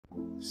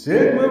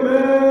Sigma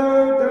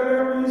Male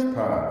Diaries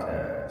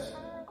Podcast.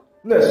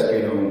 Let's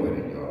get on with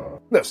it,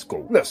 y'all. Let's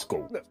go.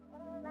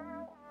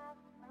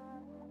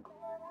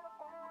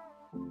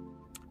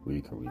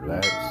 We can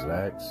relax,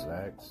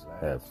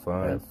 have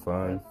fun,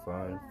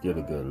 get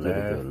a good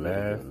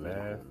laugh,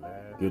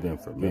 good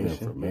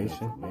information,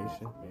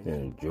 and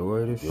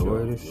enjoy the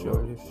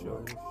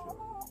show.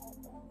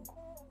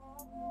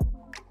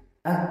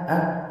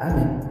 I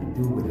mean,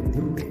 you do what it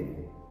do, baby.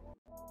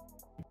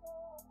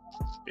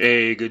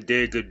 Hey, good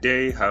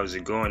day. How's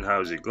it going?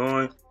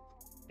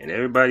 And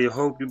everybody,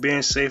 hope you're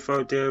being safe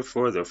out there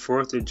for the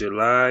 4th of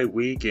July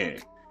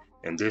weekend.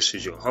 And this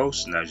is your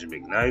host, Nigel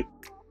McKnight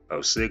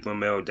of Sigma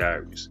Male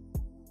Diaries.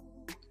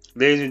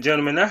 Ladies and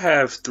gentlemen, I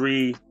have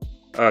 3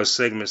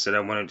 segments that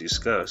I want to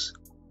discuss.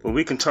 But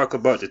we can talk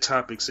about the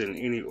topics in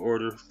any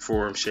order,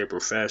 form, shape,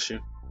 or fashion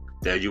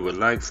that you would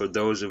like for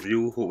those of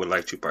you who would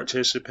like to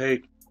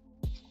participate.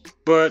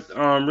 But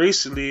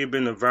recently, it's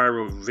been a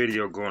viral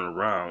video going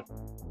around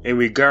in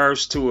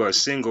regards to a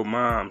single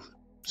mom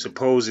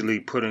supposedly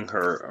putting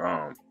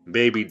her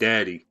baby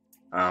daddy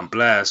on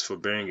blast for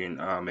bringing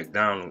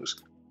McDonald's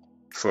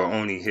for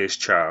owning his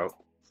child,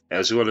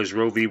 as well as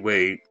Roe v.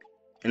 Wade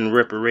and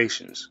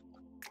reparations.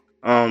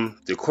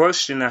 The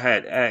question I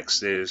had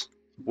asked is,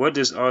 what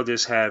does all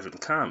this have in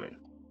common?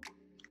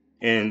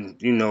 And,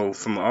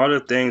 from all the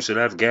things that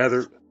I've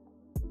gathered,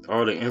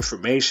 all the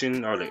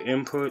information, all the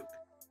input,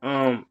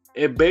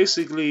 it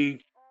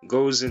basically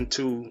goes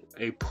into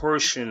a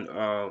portion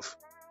of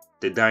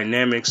the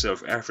dynamics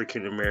of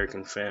African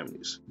American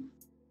families.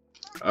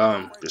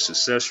 The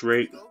success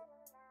rate,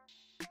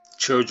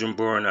 children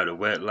born out of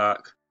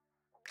wedlock,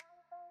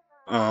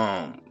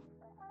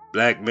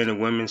 black men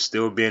and women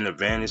still being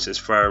advantaged as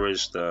far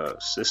as the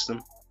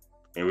system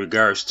in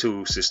regards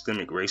to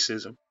systemic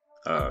racism,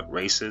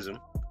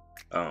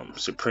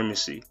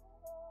 supremacy,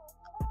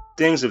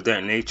 things of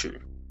that nature.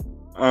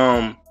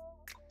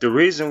 The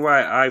reason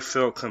why I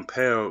felt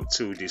compelled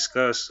to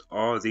discuss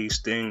all these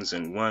things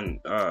in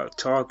one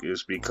talk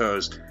is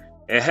because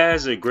it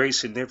has a great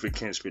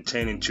significance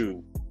pertaining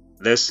to,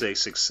 let's say,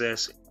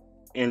 success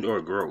and or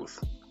growth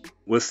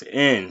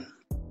within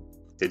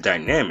the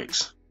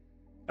dynamics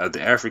of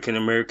the African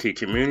American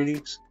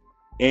communities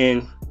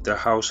and the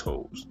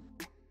households,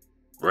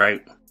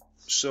 right?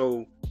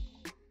 So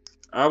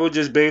I would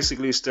just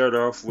basically start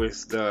off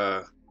with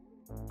the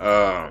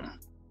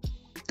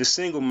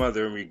single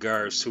mother in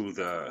regards to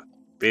the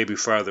baby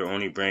father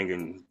only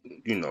bringing,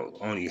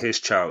 only his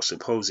child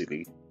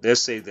supposedly.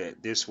 Let's say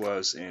that this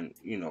was in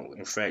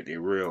fact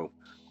a real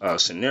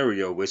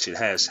scenario, which it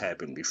has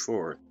happened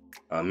before.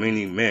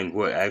 Many men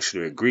would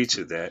actually agree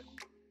to that.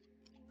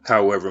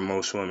 However,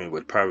 most women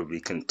would probably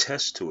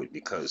contest to it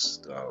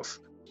because of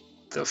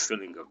the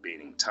feeling of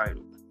being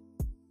entitled,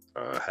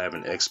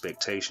 having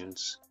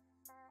expectations,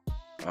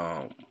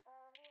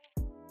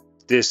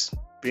 this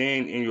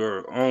being in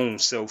your own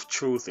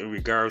self-truth in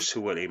regards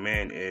to what a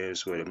man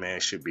is, what a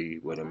man should be,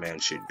 what a man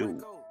should do.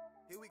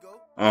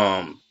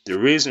 The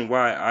reason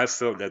why I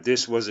felt that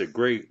this was a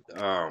great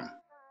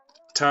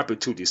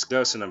topic to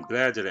discuss, and I'm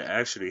glad that it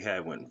actually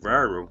went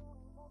viral,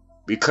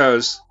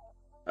 because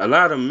a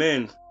lot of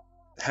men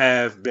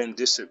have been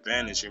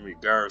disadvantaged in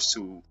regards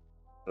to,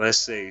 let's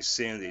say,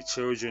 seeing their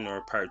children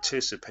or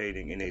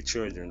participating in their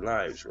children's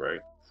lives, right?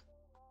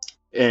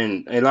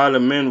 And a lot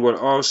of men would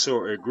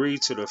also agree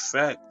to the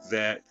fact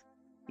that,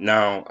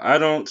 now, I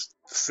don't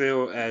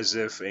feel as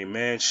if a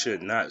man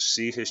should not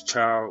see his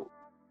child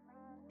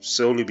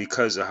solely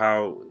because of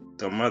how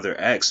the mother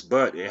acts,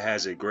 but it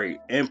has a great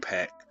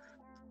impact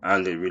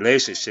on the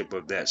relationship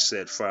of that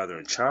said father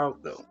and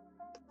child, though.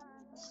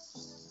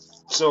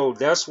 So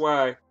that's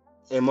why,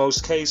 in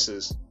most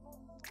cases,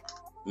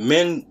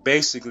 men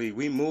basically,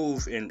 we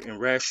move in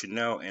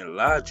rationale and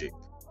logic,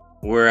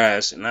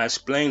 whereas, and I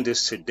explained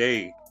this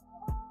today,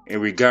 in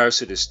regards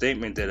to the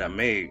statement that I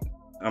made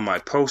on my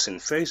post on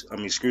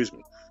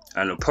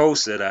the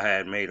post that I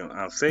had made on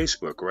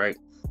Facebook, right?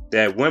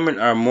 That women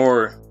are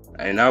more,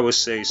 and I would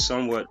say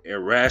somewhat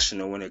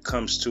irrational when it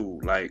comes to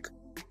like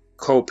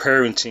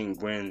co-parenting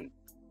when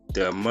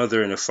the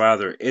mother and the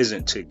father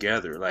isn't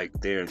together, like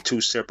they're in 2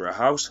 separate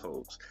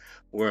households.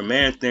 Where a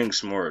man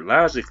thinks more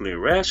logically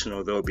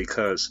rational, though,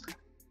 because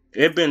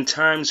there have been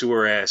times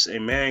whereas a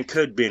man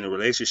could be in a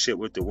relationship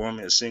with the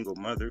woman, a single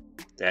mother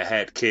that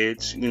had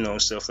kids,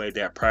 stuff like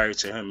that prior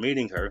to him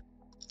meeting her.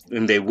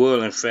 And they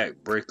will, in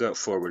fact, break up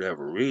for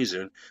whatever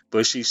reason,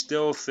 but she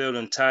still felt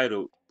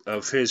entitled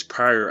of his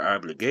prior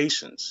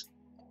obligations.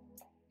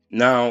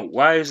 Now,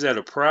 why is that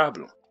a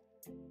problem?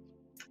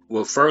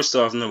 Well, first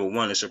off, number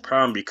one, it's a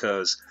problem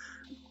because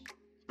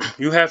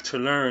you have to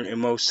learn in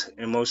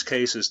most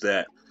cases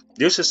that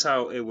this is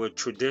how it would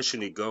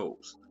traditionally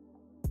goes.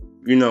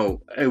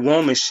 A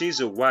woman,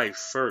 she's a wife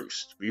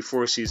first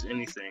before she's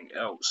anything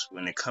else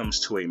when it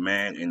comes to a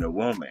man and a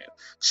woman.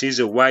 She's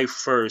a wife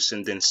first,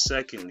 and then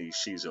secondly,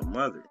 she's a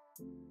mother.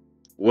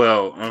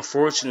 Well,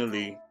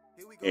 unfortunately,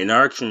 in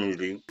our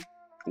community,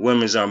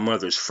 women are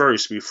mothers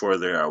first before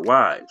they are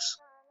wives.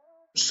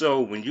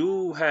 So when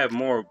you have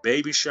more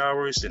baby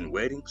showers than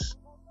weddings,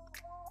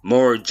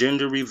 more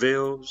gender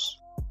reveals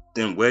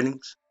than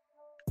weddings.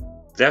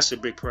 That's a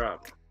big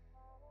problem.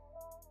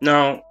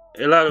 Now,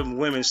 a lot of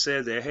women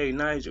said that, hey,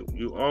 Nigel,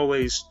 you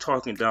always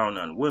talking down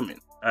on women.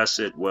 I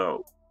said,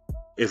 well,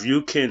 if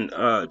you can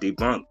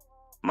debunk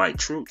my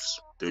truths,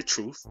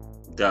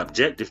 the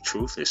objective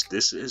truth is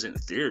this isn't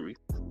theory.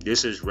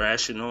 This is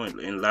rational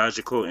and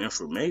logical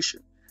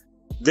information.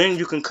 Then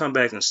you can come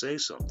back and say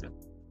something.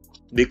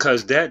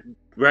 Because that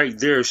right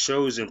there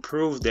shows and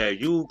proves that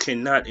you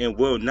cannot and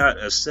will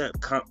not accept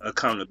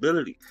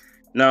accountability.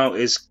 Now,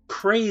 it's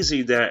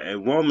crazy that a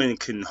woman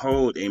can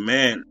hold a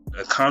man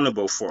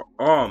accountable for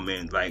all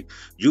men. Like,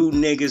 you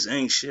niggas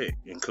ain't shit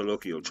in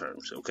colloquial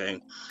terms,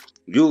 okay?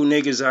 You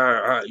niggas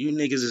you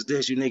niggas is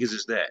this, you niggas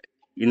is that.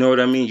 You know what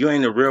I mean? You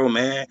ain't a real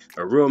man.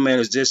 A real man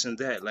is this and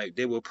that. Like,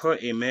 they will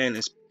put a man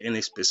in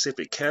a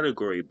specific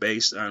category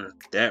based on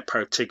that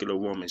particular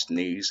woman's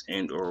needs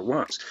and or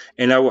wants.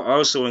 And I will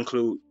also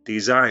include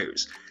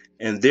desires.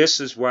 And this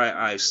is why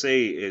I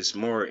say it's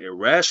more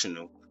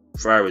irrational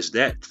as far as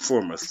that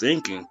form of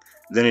thinking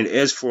than it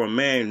is for a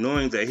man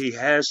knowing that he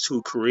has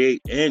to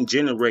create and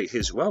generate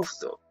his wealth,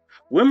 though.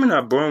 Women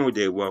are born with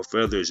their wealth,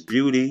 whether it's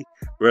beauty,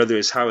 whether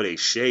it's how they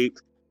shape,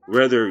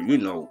 whether,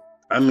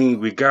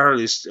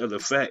 regardless of the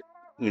fact,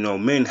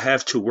 men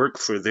have to work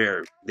for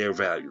their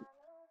value.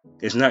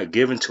 It's not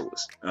given to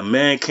us. A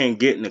man can't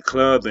get in the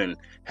club and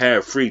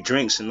have free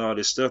drinks and all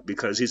this stuff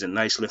because he's a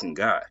nice looking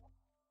guy.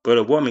 But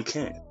a woman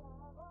can.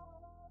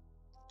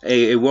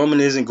 A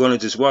woman isn't going to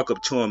just walk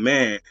up to a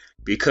man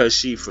because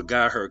she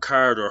forgot her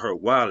card or her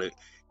wallet,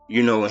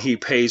 and he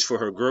pays for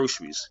her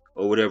groceries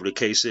or whatever the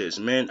case is.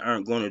 Men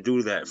aren't going to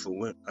do that for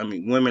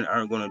women. Women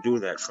aren't going to do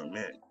that for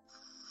men.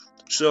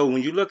 So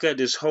when you look at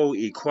this whole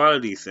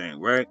equality thing,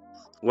 right?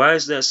 Why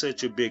is that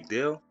such a big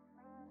deal?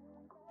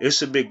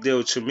 It's a big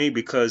deal to me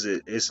because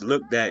it's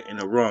looked at in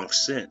the wrong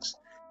sense.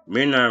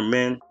 Men are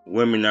men,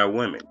 women are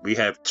women. We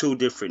have two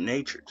different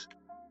natures.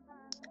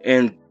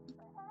 And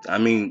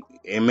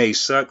it may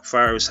suck as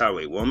far as how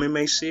a woman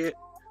may see it,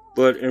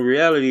 but in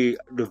reality,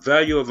 the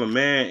value of a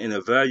man and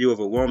the value of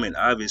a woman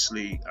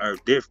obviously are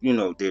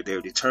different.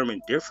 They're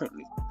determined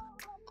differently.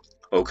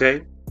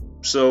 Okay?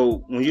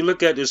 So when you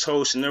look at this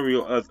whole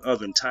scenario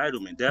of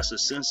entitlement, that's a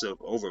sense of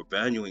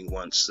overvaluing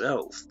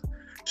oneself.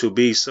 To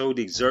be so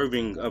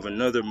deserving of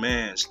another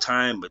man's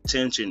time,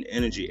 attention,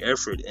 energy,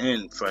 effort,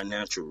 and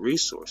financial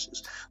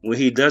resources when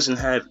he doesn't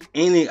have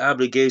any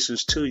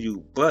obligations to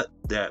you but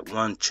that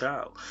one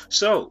child.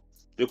 So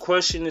the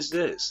question is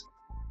this: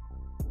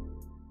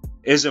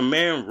 is a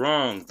man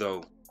wrong,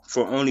 though,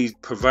 for only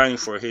providing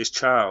for his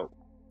child,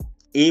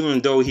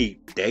 even though he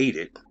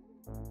dated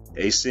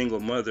a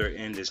single mother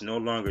and is no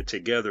longer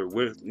together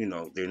with,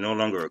 they're no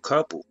longer a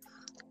couple?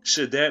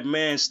 Should that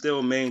man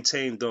still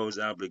maintain those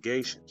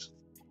obligations?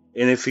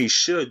 And if he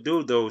should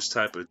do those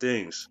type of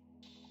things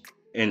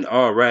in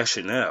all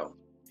rationale,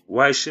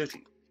 why should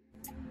he?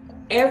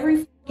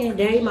 Every fucking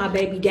day my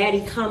baby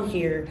daddy come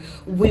here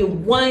with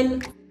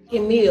one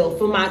fucking meal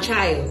for my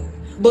child.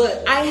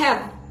 But I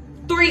have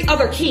 3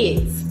 other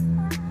kids.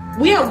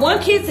 We have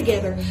 1 kid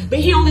together, but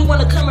he only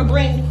want to come and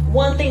bring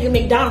one thing to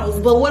McDonald's.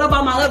 But what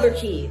about my other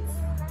kids?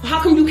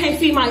 How come you can't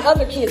feed my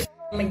other kids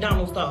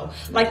McDonald's though?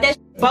 Like, that's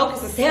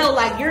bogus as hell.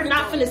 Like, you're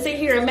not finna sit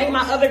here and make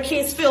my other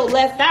kids feel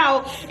left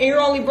out, and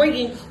you're only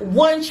bringing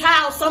one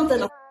child something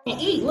to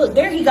eat. Look,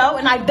 there he go,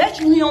 and I bet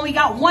you he only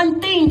got one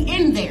thing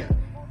in there.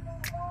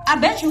 I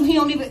bet you he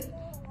don't even.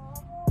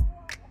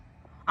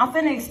 I'm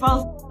finna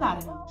expose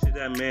him. Should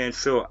that man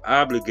feel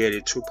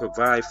obligated to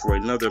provide for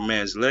another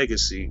man's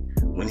legacy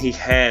when he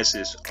has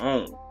his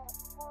own?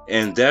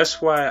 And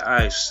that's why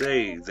I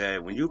say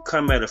that when you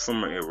come at it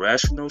from an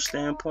irrational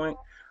standpoint,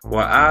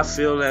 well, I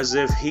feel as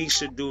if he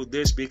should do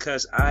this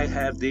because I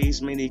have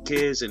these many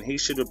kids and he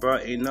should have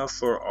brought enough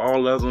for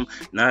all of them,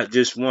 not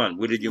just one.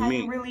 What did you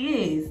mean? It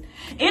really is.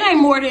 It ain't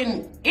more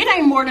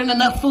than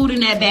enough food in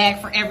that bag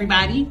for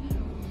everybody.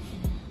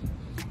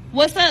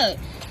 What's up?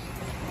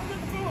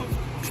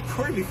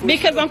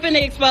 Because I'm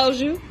finna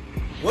expose you.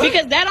 What?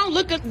 Because that don't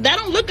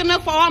look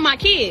enough for all my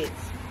kids.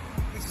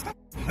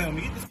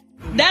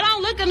 That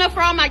don't look enough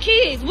for all my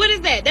kids. What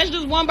is that? That's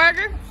just one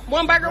burger?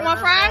 One burger, one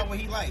fry? What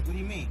he like? What do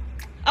you mean?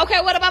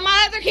 Okay, what about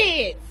my other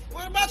kids?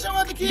 What about your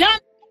other kids? Okay,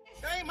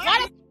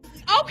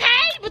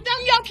 but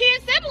them your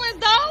kids' siblings,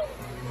 though.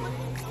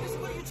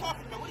 What are you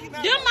talking about? What are you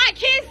mad them my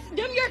kids,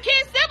 them your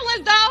kids'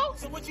 siblings, though.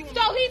 So what you?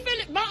 So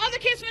my other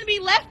kids finna be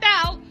left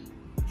out.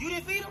 You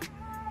didn't feed them?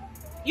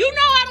 You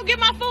know I don't give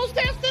my food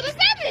stamps to the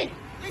 7.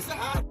 Lisa,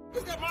 how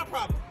is that my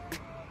problem?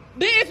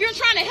 But if you're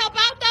trying to help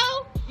out,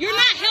 though, you're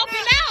not helping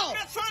out. I'm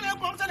not trying to help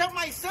him. I'm trying to help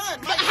my son.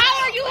 But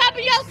how are you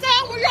helping your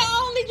son when you're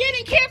only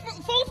getting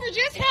food for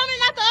just him and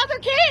not the other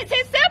kids,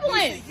 his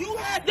siblings?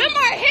 Lisa, them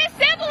are his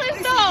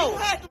siblings, though.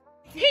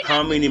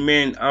 How many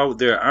men out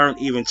there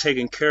aren't even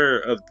taking care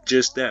of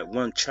just that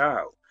one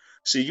child?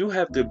 See, you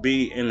have to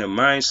be in the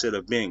mindset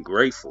of being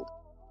grateful.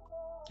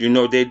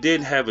 They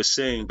did have a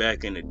saying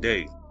back in the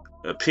day: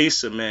 a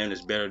piece of man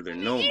is better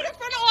than no man. He's in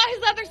front of all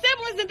his other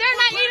siblings and they're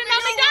not eating no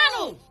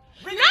McDonald's.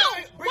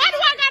 Why do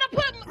I gotta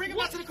put... Bring him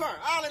out to the car.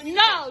 island.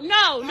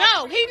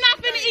 No. He's not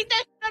finna eat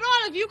that shit at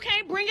all if you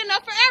can't bring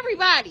enough for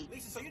everybody.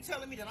 Lisa, so you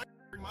telling me that I gotta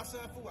bring my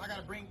son food? I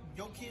gotta bring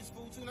your kids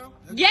food too now?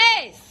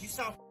 Yes. You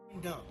sound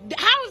f***ing dumb.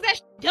 How is that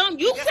shit dumb?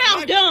 You That's sound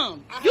my-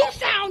 dumb. I You have-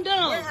 sound Where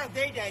dumb. are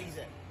they daddies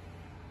at?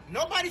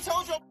 Nobody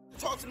told you to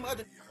talk to them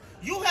other.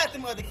 You had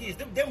them other kids.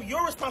 Them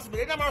your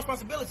responsibility. They're not my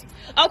responsibility.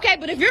 Okay,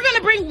 but if you're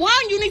gonna bring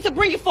one, you need to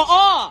bring it for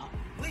all.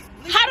 Please,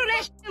 How do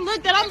that shit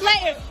look that I'm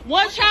letting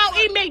one child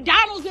eat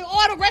McDonald's and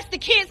all the rest of the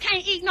kids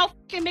can't eat no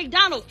fucking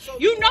McDonald's? So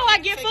You know I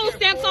get take food your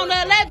stamps on the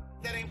 4 11th.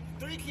 That ain't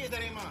 3 kids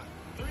that ain't mine.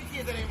 3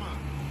 kids that ain't mine.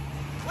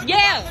 What do I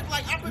Yeah, look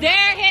like? I bring-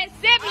 they're his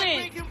I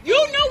siblings. bring him You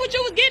food. knew what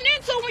you was getting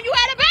into when you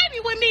had a baby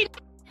with me.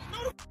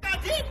 No, the f-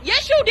 I did.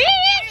 Yes, you did.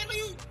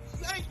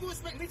 Man, you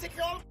expect me to take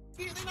care of all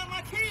the kids? They're not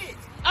my kids.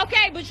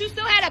 Okay, but you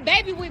still had a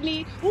baby with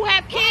me who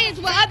have kids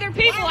with other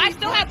people. I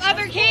still have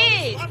other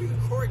kids. Why are you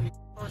recording me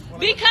first of all?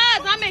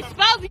 Because I'm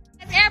exposing.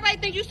 Everybody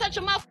think you such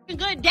a motherfucking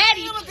good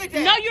daddy. I am a good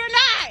daddy. No, you're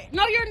not.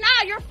 No, you're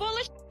not. You're full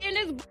of shit in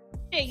this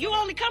shit. You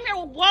only come here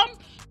with one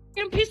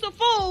fucking piece of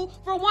food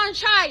for one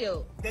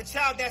child. The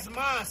child that's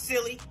mine,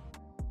 silly.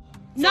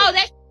 No,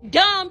 that's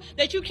dumb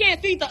that you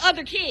can't feed the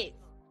other kids.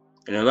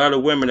 And a lot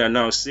of women are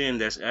now seeing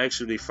that's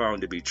actually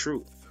found to be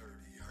true.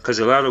 Because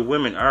a lot of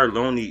women are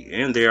lonely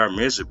and they are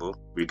miserable,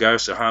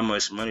 regardless of how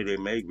much money they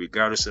make,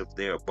 regardless if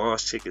they're a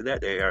boss chick or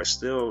that, they are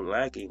still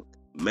lacking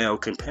male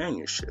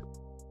companionship.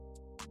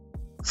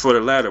 For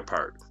the latter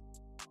part.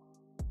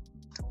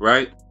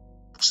 Right?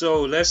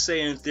 So let's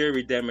say in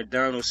theory that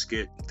McDonald's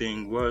skit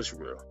thing was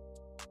real.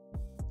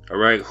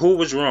 Alright, who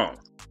was wrong?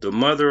 The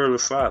mother or the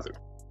father?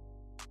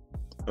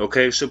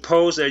 Okay,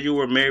 suppose that you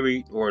were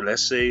married, or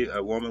let's say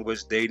a woman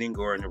was dating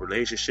or in a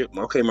relationship.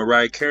 Okay,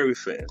 Mariah Carey,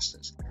 for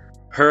instance.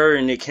 Her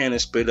and Nick Cannon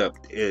split up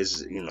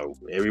is,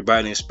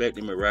 everybody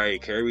expecting Mariah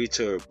Carey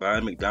to buy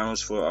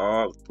McDonald's for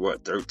all,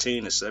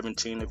 13 or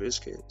 17 of his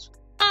kids.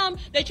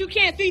 That you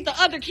can't feed the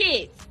other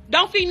kids.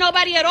 Don't feed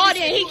nobody at all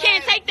then. He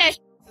can't take that shit.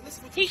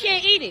 Listen what He you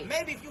can't said. eat it.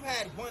 Maybe if you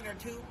had 1 or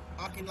 2,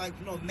 I can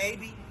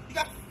maybe. You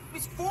got,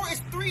 it's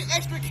 3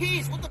 extra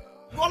kids. What the f?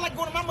 You all like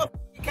going to my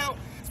motherfucking account,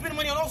 spending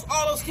money on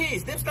all those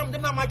kids. Them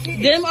not my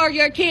kids. Them are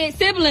your kids'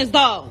 siblings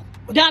though.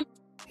 Dumb.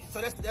 So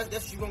that's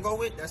what you gonna go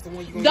with? That's the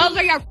one you gonna Those go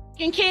are your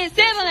fucking kids'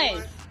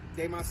 siblings.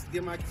 They my, so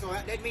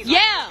that means I Yeah.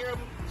 take care of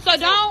them. So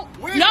don't.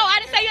 where's No, the- I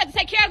didn't say you have to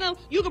take care of them.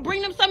 You can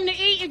bring them something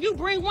to eat if you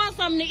bring one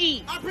something to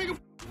eat. I bring them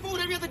food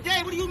every other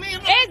day. What do you mean?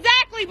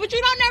 Exactly, but you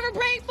don't never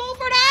bring food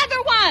for the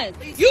other ones.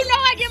 You know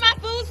I get my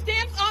food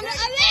stamps on the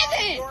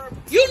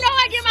 11th. You know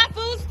I get my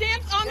food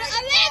stamps on the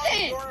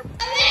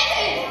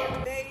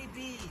 11th.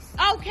 Babies.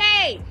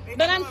 Okay,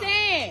 but I'm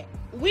saying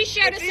we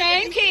share the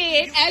same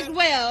kid as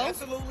well.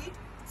 Absolutely.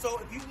 So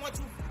if you want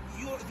to,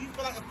 if you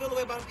feel the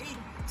way about him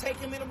eating, take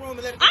him in the room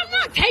and let him. I'm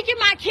not taking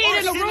my kid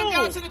in the Send him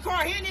down room. to the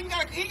car. He ain't even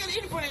got to eat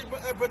for his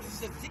brothers and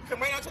sisters. He can come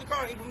right out to the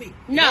car and eat with me.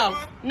 No.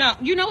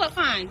 You know what?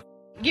 Fine.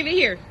 Give it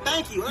here.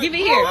 Thank you. Give it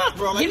here. Grow up,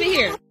 bro. Give it you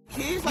here. know,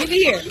 kids, Give it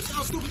here. You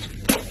sound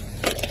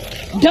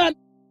stupid. Done.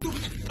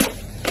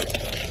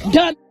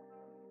 Done.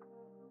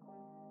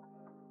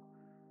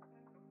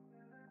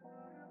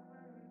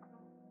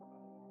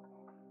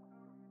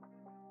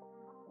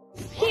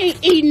 He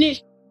ain't eating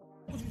this.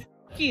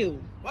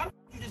 You. Why the f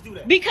you just do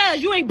that?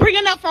 Because you ain't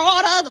bringing up for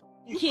all the other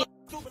kids.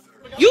 Stupid.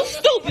 You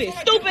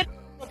stupid.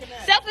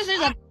 Selfish as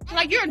a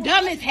like you're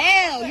dumb as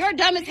hell. You're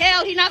dumb as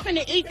hell. He not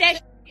finna eat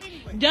that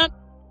dumb.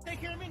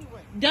 Take care of him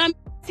anyway. Dumb.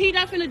 He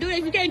not finna do that.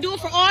 If you can't do it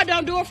for all,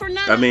 don't do it for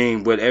none. I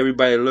mean, would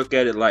everybody look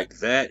at it like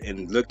that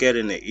and look at it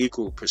in an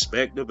equal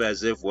perspective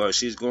as if, well,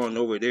 she's going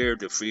over there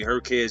to free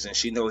her kids and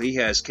she know he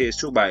has kids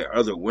too by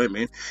other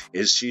women.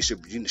 She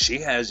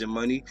has the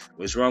money.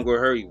 What's wrong with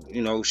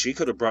her? She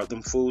could have brought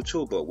them food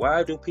too. But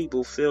why do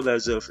people feel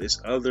as if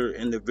it's other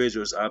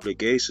individuals'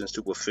 obligations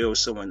to fulfill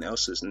someone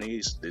else's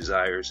needs,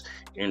 desires,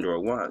 and or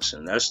wants?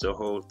 And that's the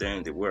whole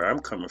thing that where I'm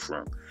coming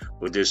from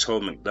with this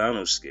whole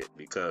McDonald's skit,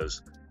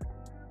 because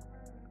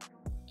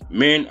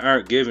men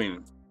aren't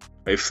giving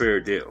a fair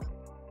deal.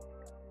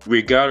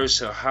 Regardless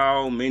of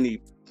how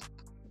many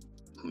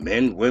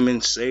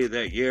women say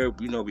that, yeah,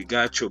 we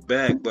got your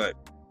back, but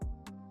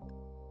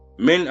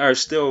men are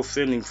still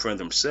fending for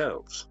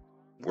themselves,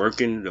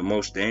 working the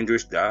most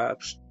dangerous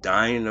jobs,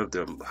 dying of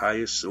the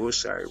highest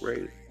suicide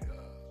rate,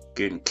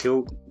 getting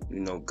killed,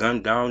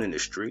 gunned down in the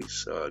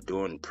streets,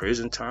 doing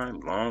prison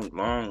time,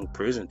 long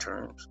prison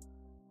terms.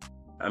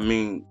 I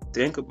mean,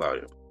 think about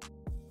it.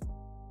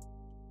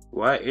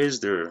 Why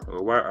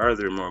are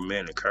there more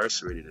men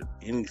incarcerated than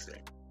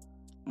anything?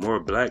 More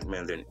black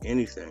men than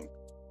anything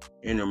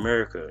in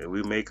America, and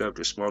we make up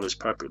the smallest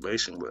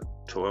population with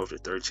 12 to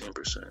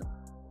 13%.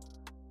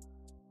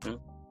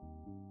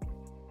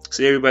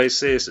 See, everybody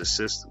says it's a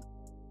system.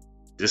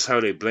 Just how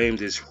they blame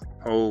this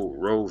whole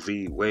Roe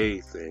v.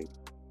 Wade thing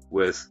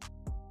with,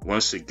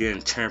 once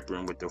again,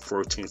 tampering with the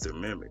 14th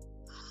Amendment.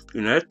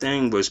 That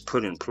thing was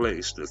put in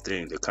place,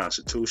 the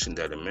Constitution,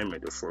 that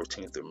amendment, the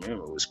 14th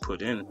Amendment, was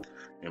put in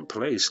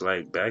place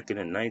like back in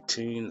the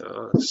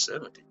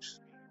 1970s.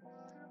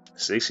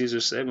 60s or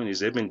 70s,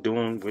 they've been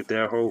doing with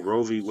that whole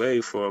Roe v.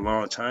 Wade for a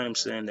long time,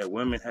 saying that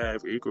women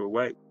have equal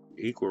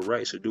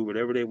rights to do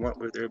whatever they want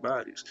with their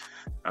bodies.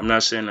 I'm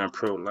not saying I'm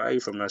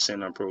pro-life. I'm not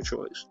saying I'm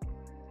pro-choice.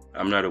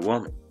 I'm not a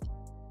woman.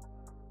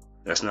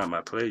 That's not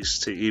my place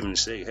to even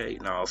say, hey,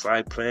 now if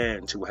I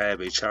plan to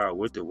have a child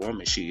with a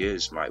woman, she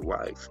is my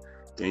wife,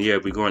 then yeah,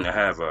 we're going to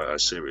have a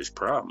serious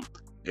problem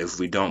if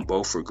we don't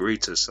both agree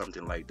to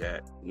something like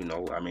that.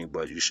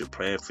 But you should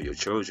plan for your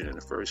children in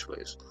the first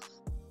place.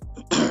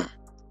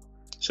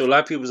 So a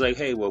lot of people's like,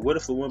 hey, well, what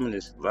if a woman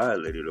is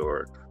violated,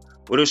 or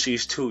what if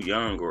she's too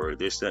young, or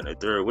this, that, and the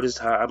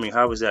third?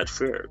 How is that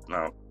fair?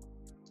 Now,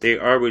 they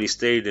already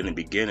stated in the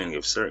beginning,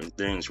 if certain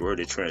things were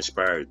to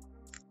transpire,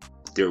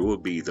 there will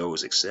be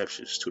those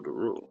exceptions to the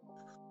rule.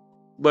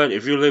 But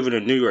if you're living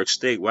in New York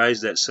State, why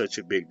is that such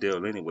a big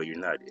deal anyway? You're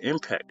not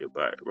impacted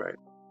by it, right?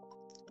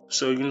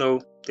 So,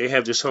 they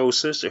have this whole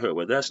sisterhood,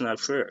 but that's not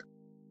fair.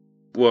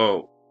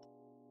 Well,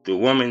 the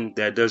woman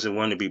that doesn't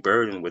want to be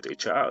burdened with a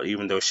child,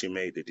 even though she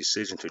made the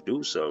decision to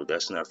do so,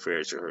 that's not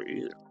fair to her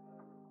either.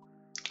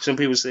 Some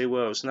people say,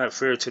 well, it's not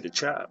fair to the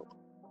child.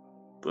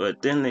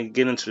 But then they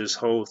get into this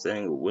whole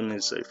thing of when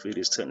is a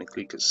fetus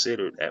technically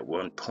considered at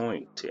one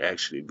point to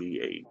actually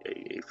be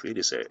a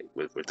fetus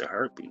with a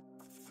heartbeat.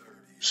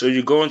 So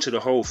you go into the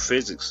whole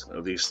physics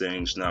of these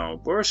things. Now,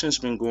 abortion's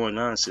been going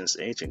on since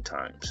ancient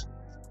times.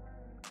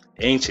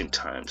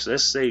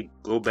 Let's say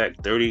go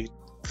back 30,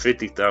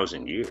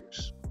 50,000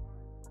 years.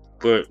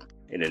 But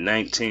in the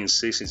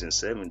 1960s and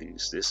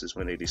 70s, this is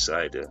when they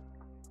decided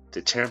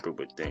to tamper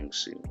with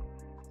things. See?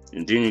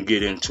 And then you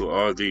get into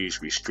all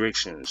these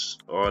restrictions,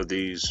 all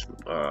these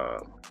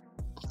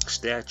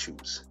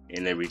statutes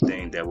and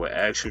everything that will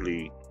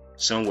actually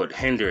somewhat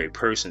hinder a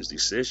person's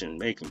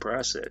decision-making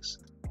process.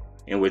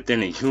 And within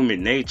the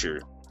human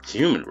nature,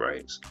 human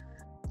rights,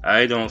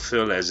 I don't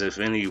feel as if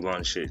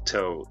anyone should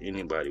tell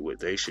anybody what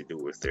they should do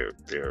with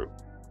their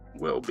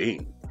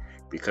well-being.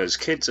 Because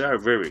kids are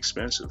very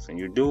expensive, and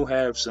you do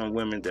have some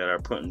women that are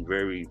put in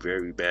very,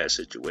 very bad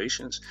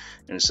situations,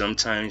 and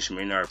sometimes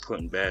men are put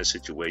in bad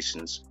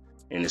situations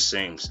in the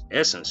same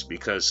essence,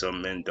 because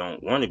some men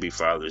don't want to be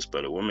fathers,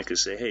 but a woman could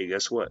say, hey,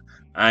 guess what?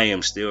 I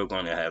am still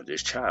going to have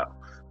this child.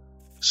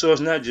 So it's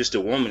not just a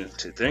woman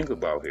to think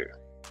about here.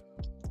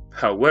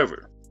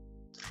 However,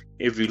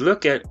 if you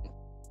look at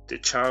the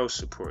child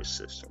support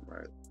system,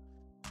 right,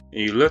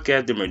 and you look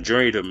at the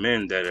majority of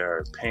men that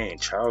are paying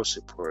child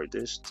support,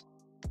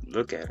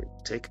 look at it.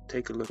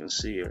 Take a look and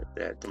see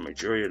that the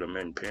majority of the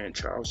men paying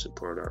child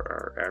support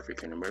are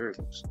African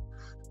Americans,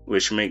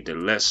 which make the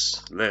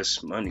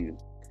less money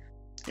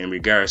in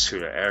regards to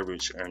the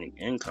average earning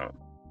income.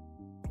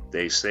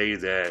 They say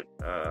that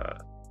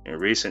in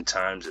recent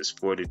times it's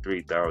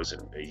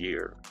 $43,000 a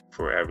year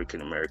for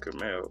African American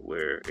male,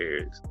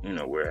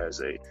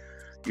 whereas a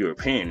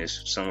European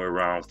is somewhere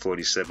around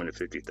 $47,000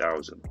 to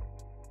 $50,000.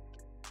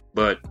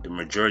 But the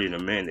majority of the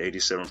men,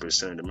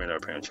 87% of the men, are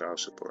paying child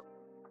support.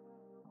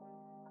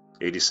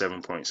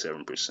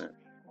 87.7%,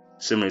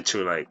 similar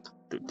to like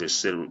the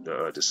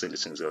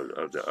citizens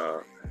of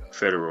the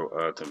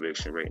federal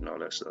conviction rate and all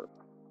that stuff.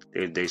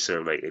 They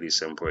serve like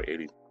 87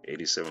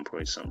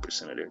 point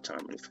some% of their time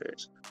in the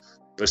feds.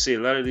 But see, a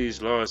lot of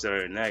these laws that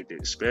are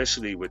enacted,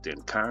 especially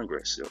within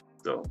Congress,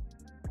 though,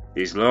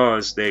 these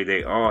laws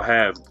they all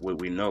have what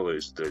we know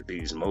is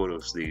these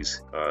motives,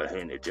 these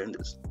hidden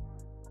agendas.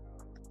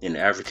 In the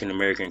African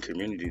American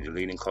community, the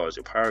leading cause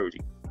of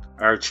poverty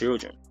are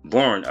children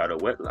born out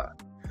of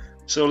wedlock.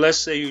 So let's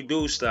say you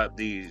do stop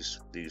these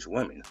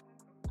women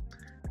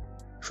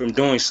from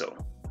doing so.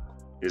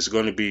 There's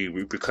going to be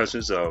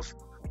repercussions of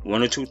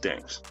one or two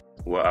things.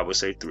 Well, I would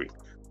say three.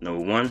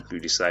 Number one, you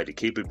decide to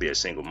keep it, be a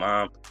single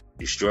mom.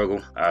 You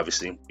struggle,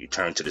 obviously. You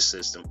turn to the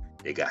system.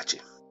 They got you.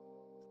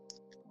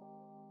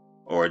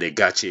 Or they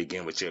got you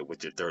again with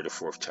your third or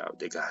fourth child.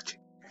 They got you.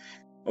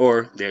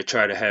 Or they'll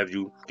try to have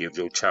you give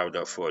your child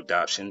up for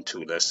adoption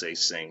to, let's say,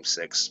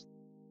 same-sex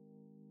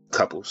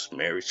couples,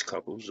 marriage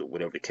couples, or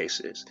whatever the case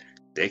is.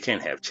 They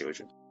can't have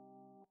children.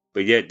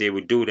 But yet they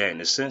would do that in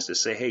a sense to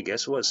say, hey,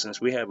 guess what?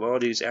 Since we have all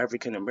these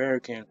African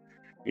American,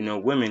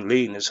 women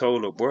leading this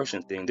whole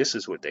abortion thing, this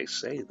is what they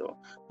say, though.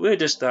 We'll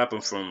just stop them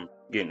from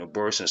getting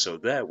abortion, so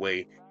that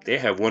way they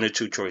have one or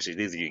two choices.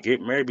 Either you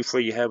get married before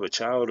you have a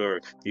child,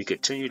 or you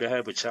continue to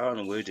have a child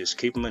and we'll just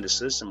keep them in the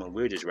system and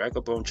we'll just rack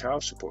up on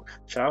child support.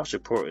 Child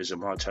support is a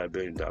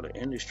multi-billion-dollar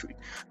industry.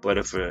 But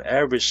if an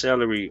average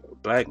salary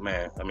black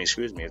man,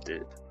 if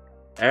the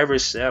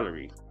average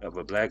salary of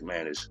a black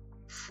man is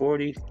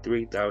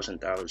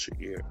 $43,000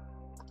 a year,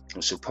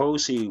 and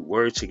suppose he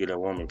were to get a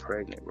woman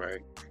pregnant,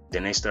 right?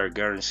 Then they start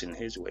garnishing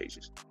his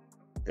wages.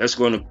 That's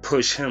going to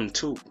push him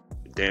to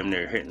damn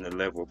near hitting the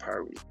level of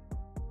poverty.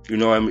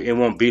 It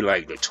won't be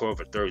like the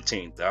 12 or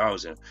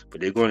 13,000,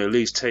 but they're going to at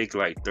least take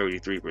like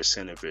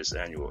 33% of his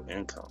annual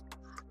income,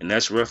 and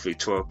that's roughly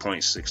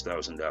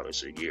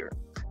 $12,600 a year.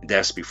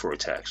 That's before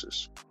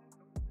taxes.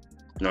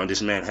 Now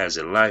this man has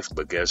a life,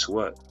 but guess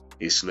what?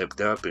 He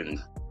slipped up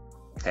and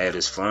had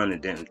his fun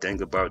and didn't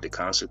think about the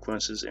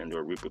consequences and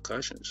the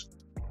repercussions.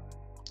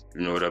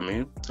 You know what I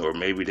mean? Or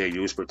maybe they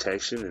used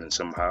protection and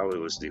somehow it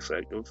was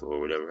defective or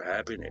whatever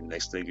happened. And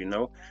next thing you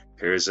know,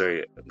 here's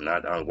a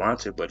not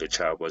unwanted, but a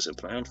child wasn't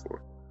planned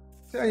for.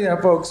 Tell you,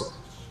 folks,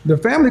 the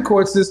family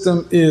court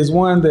system is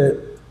one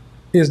that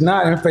is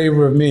not in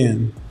favor of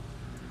men.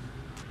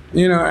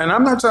 You know, and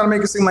I'm not trying to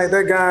make it seem like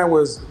that guy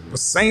was a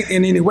saint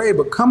in any way,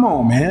 but come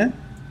on, man.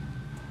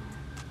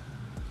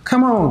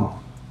 Come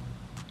on.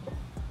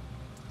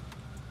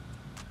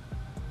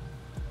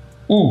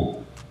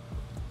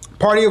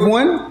 Party of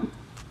one.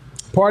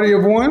 Party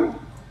of one.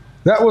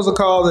 That was a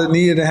call that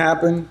needed to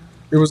happen.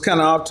 It was kind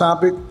of off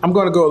topic. I'm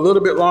going to go a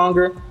little bit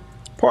longer.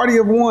 Party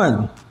of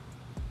one.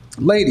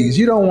 Ladies,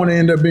 you don't want to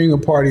end up being a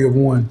party of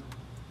one.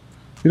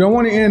 You don't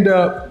want to end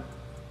up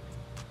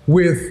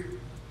with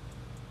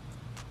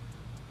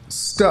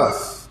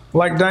stuff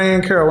like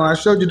Diane Carroll. When I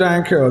showed you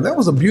Diane Carroll, that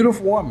was a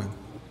beautiful woman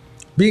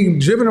being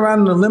driven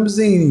around in a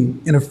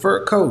limousine in a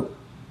fur coat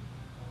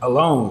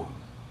alone.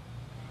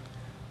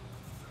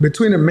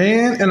 Between a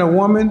man and a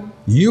woman,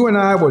 you and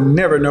I will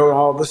never know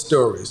all the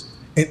stories.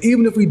 And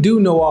even if we do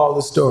know all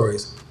the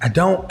stories, I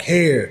don't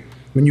care.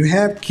 When you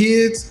have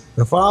kids,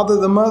 the father,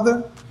 the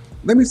mother,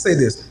 let me say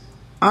this.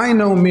 I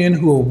know men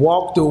who have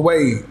walked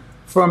away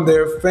from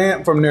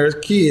their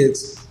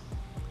kids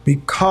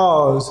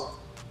because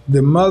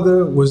the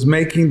mother was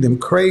making them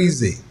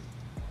crazy.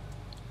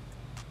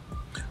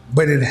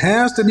 But it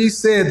has to be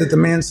said that the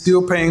man's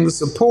still paying the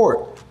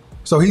support.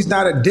 So he's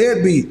not a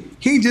deadbeat.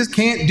 He just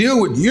can't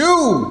deal with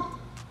you.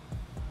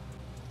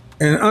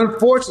 And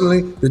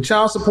unfortunately, the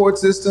child support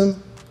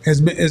system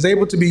is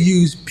able to be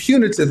used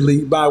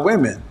punitively by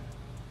women.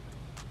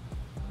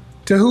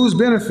 To whose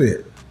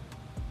benefit?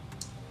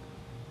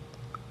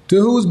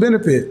 To whose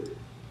benefit?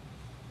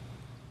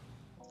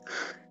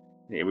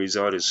 The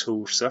result is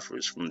who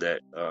suffers from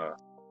that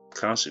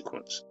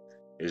consequence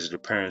is the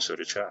parents or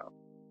the child.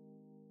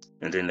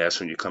 And then that's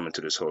when you come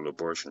into this whole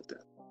abortion thing.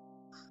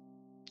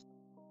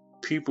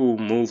 People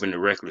move in a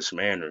reckless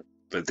manner,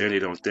 but then they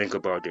don't think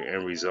about the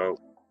end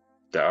result,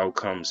 the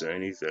outcomes, or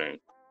anything.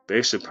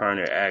 Based upon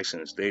their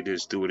actions, they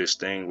just do this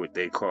thing what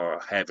they call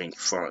having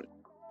fun.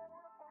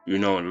 You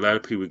know, and a lot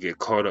of people get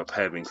caught up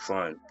having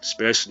fun,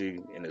 especially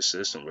in the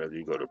system. Whether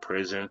you go to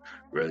prison,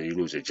 whether you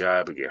lose a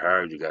job or get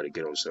hired, you got to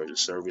get on social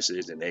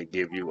services, and they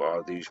give you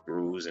all these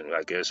rules and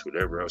I guess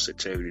whatever else they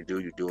tell you to do,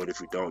 you do it. If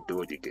you don't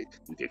do it, you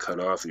get cut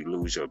off, you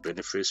lose your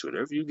benefits,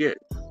 whatever you get.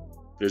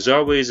 There's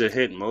always a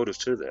hidden motive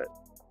to that,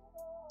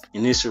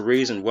 and it's a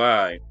reason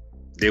why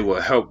they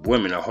will help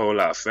women a whole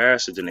lot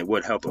faster than they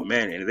would help a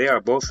man, and they are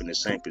both in the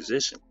same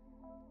position.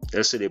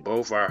 Let's say they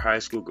both are high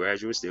school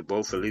graduates, they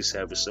both at least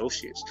have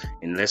associates,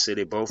 and let's say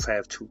they both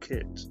have 2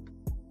 kids.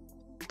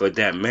 But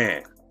that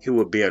man, he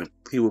would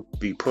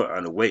be put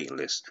on a waiting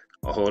list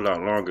a whole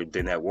lot longer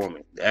than that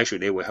woman. Actually,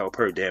 they would help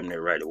her damn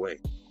near right away.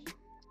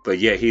 But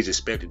yet he's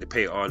expected to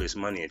pay all this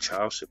money in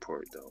child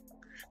support though.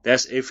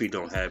 That's if he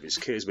don't have his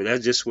kids, but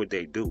that's just what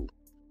they do.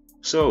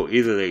 So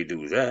either they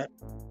do that,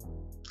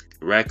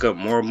 rack up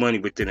more money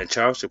within the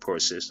child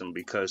support system,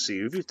 because see,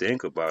 if you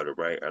think about it,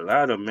 right, a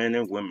lot of men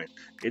and women,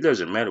 it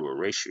doesn't matter what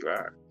race you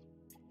are,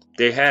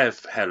 they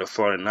have had a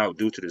falling out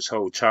due to this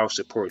whole child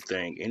support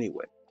thing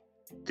anyway.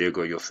 There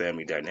go your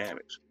family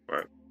dynamics,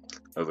 right,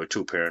 of a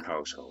 2-parent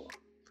household,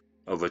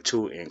 of a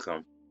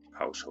 2-income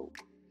household.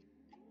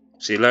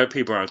 See, a lot of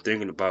people aren't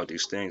thinking about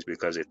these things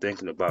because they're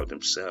thinking about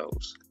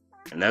themselves,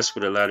 and that's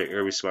what a lot of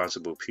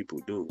irresponsible people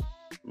do.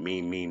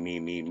 Me, me, me,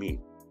 me, me.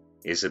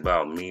 It's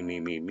about me, me,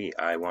 me, me.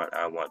 I want,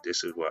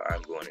 this is what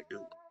I'm going to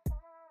do.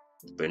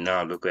 But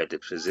now look at the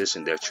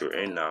position that you're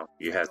in now.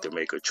 You have to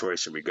make a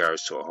choice in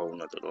regards to a whole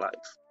nother life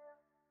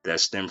that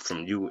stems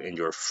from you and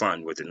your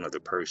fun with another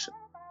person.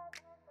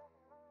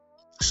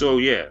 So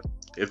yeah,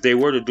 if they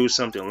were to do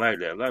something like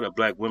that, a lot of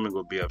black women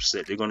will be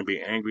upset. They're going to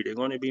be angry. They're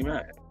going to be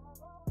mad.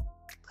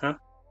 Huh?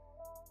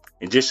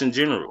 And just in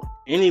general,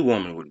 any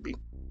woman would be.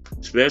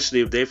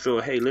 Especially if they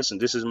feel, hey, listen,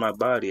 this is my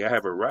body, I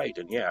have a right,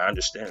 and yeah, I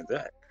understand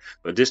that.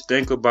 But just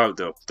think about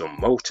the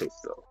motive,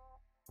 though.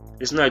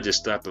 It's not just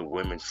stopping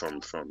women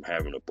from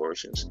having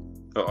abortions.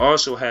 It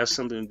also has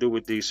something to do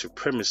with these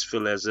supremacists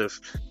feel as if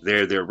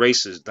their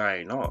race is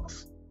dying off.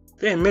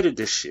 They admitted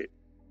this shit.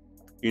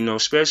 You know,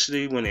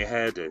 especially when they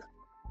had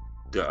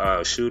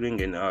the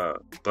shooting in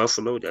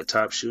Buffalo, that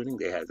top shooting,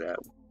 they had that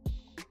one.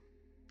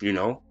 You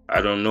know,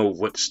 I don't know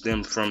what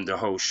stemmed from the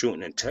whole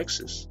shooting in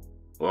Texas.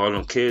 Well, all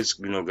them kids,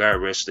 you know, God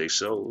rest their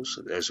souls,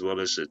 as well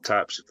as the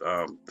top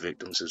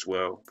victims as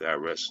well. God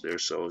rest their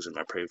souls, and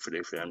I pray for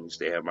their families.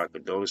 They have my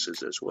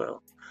condolences as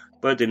well.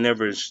 But they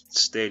never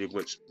stated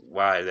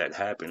why that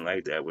happened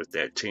like that with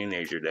that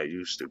teenager that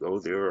used to go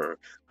there, or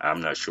I'm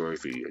not sure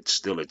if he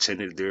still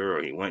attended there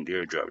or he went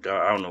there, dropped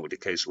out. I don't know what the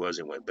case was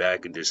and went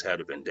back and just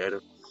had a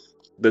vendetta.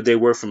 But they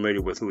were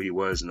familiar with who he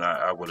was, and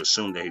I would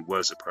assume that he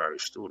was a prior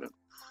student.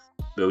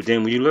 But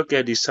then when you look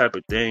at these type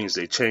of things,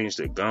 they change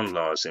the gun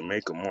laws and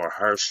make them more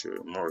harsher,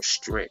 more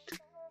strict.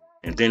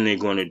 And then they're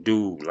going to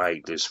do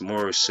like this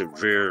more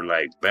severe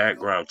like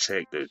background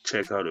check to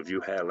check out if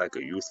you had like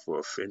a youthful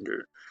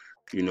offender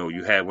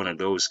you had one of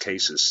those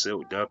cases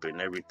sealed up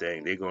and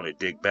everything, they're going to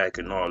dig back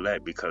and all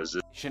that because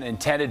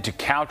intended to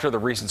counter the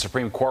recent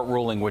Supreme Court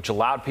ruling which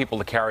allowed people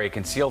to carry a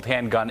concealed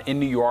handgun in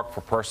New York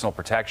for personal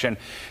protection.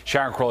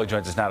 Sharon Crowley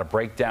joins us now to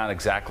break down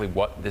exactly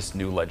what this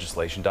new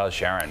legislation does.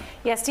 Sharon.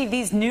 Yes, Steve,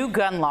 these new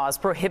gun laws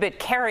prohibit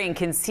carrying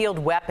concealed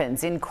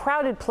weapons in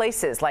crowded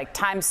places like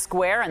Times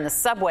Square and the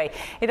subway.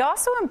 It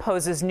also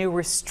imposes new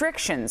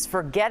restrictions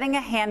for getting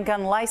a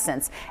handgun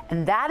license,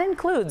 and that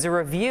includes a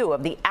review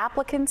of the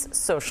applicant's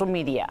social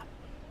media.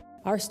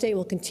 Our state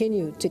will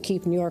continue to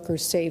keep New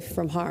Yorkers safe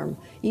from harm,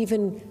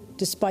 even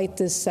despite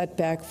this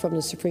setback from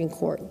the Supreme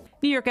Court.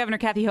 New York Governor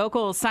Kathy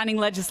Hochul is signing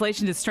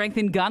legislation to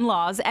strengthen gun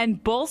laws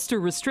and bolster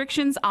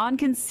restrictions on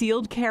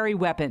concealed carry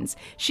weapons.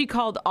 She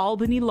called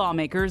Albany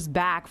lawmakers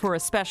back for a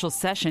special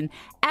session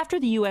after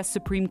the U.S.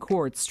 Supreme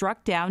Court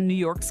struck down New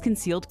York's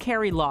concealed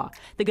carry law.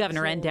 The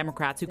governor and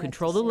Democrats who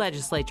control the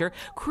legislature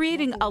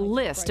creating a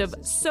list of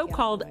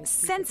so-called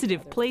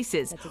sensitive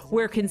places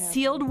where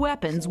concealed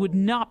weapons would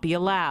not be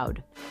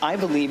allowed. I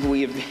believe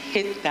we have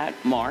hit that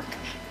mark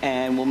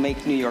and will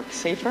make New York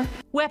safer.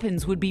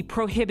 Weapons would be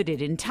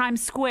prohibited in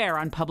Times Square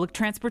on public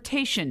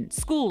transportation,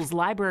 schools,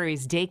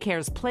 libraries,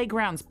 daycares,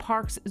 playgrounds,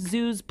 parks,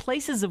 zoos,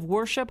 places of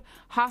worship,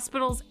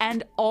 hospitals,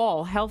 and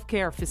all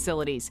healthcare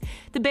facilities.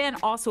 The ban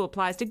also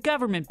applies to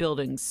government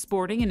buildings,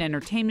 sporting and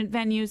entertainment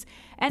venues,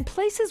 and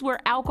places where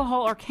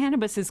alcohol or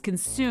cannabis is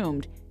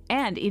consumed,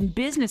 and in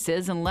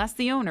businesses unless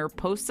the owner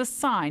posts a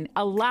sign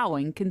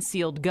allowing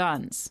concealed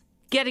guns.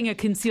 Getting a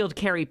concealed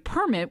carry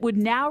permit would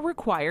now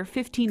require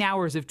 15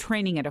 hours of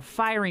training at a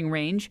firing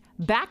range,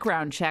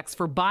 background checks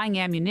for buying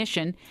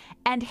ammunition,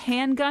 and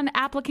handgun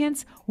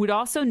applicants would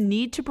also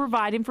need to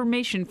provide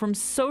information from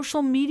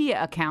social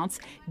media accounts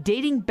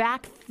dating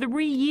back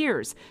 3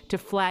 years to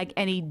flag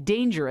any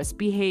dangerous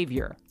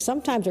behavior.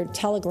 Sometimes they're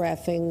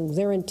telegraphing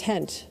their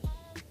intent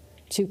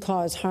to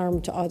cause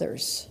harm to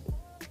others.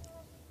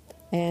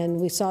 And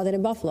we saw that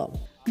in Buffalo.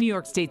 New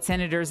York State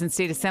senators and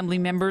state assembly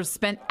members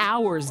spent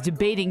hours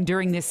debating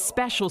during this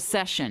special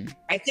session.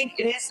 I think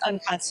it is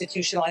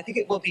unconstitutional. I think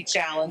it will be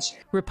challenged.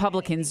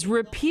 Republicans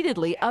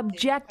repeatedly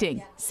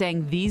objecting,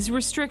 saying these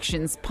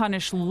restrictions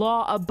punish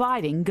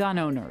law-abiding gun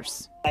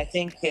owners. I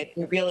think it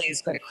really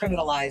is going to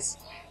criminalize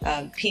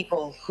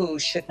people who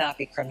should not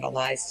be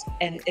criminalized,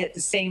 and at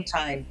the same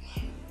time,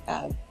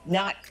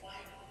 not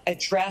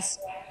address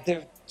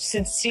the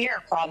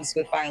sincere problems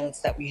with violence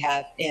that we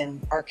have in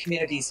our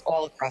communities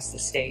all across the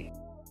state.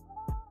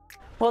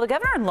 Well, the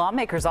governor and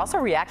lawmakers also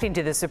reacting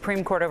to the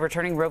Supreme Court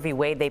overturning Roe v.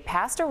 Wade. They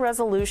passed a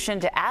resolution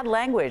to add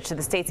language to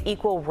the state's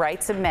Equal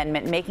Rights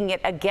Amendment, making it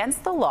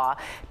against the law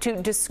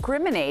to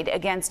discriminate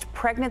against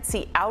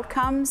pregnancy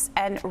outcomes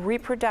and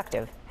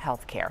reproductive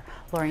health care.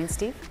 Lori and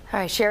Steve? All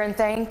right, Sharon,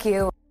 thank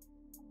you.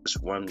 This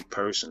one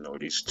person or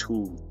these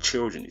two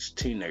children, these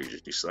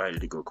teenagers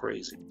decided to go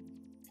crazy.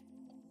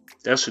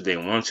 That's what they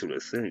want you to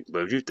think.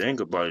 But if you think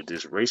about it,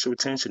 this racial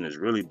tension is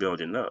really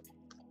building up.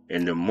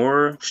 And the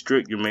more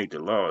strict you make the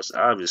laws,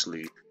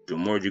 obviously, the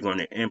more you're going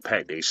to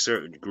impact a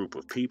certain group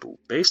of people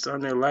based on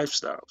their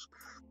lifestyles.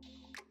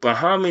 But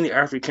how many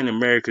African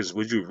Americans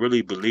would you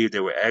really believe they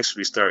would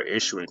actually start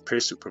issuing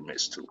pistol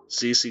permits to?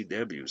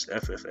 CCWs,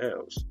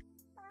 FFLs?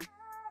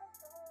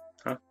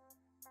 Huh?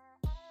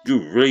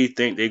 You really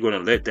think they're going to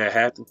let that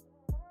happen?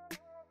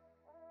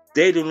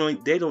 They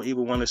don't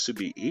even want us to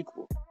be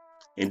equal.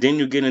 And then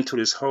you get into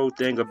this whole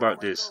thing about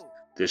this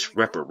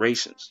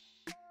reparations.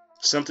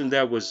 Something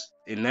that was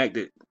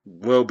enacted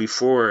well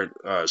before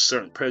a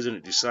certain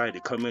president decided to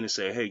come in and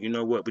say, hey, you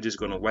know what, we're just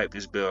going to wipe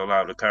this bill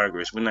out of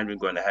Congress. We're not even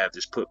going to have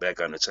this put back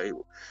on the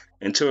table.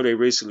 Until they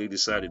recently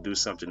decided to do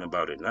something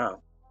about it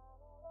now.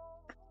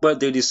 But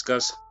they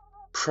discuss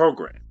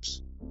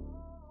programs.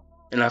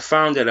 And I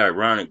found that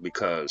ironic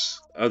because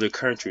other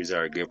countries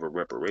are giving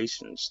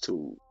reparations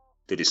to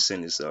the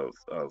descendants of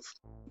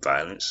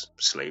violence,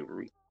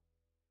 slavery,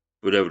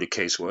 whatever the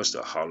case was,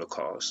 the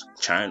Holocaust.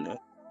 China.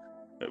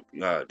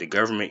 The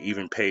government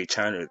even paid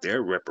China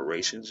their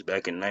reparations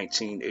back in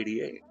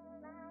 1988.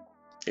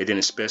 It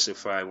didn't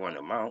specify one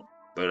amount,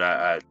 but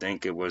I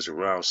think it was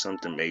around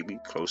something maybe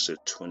close to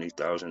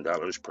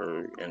 $20,000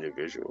 per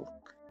individual.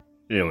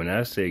 Yeah, when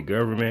I say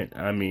government,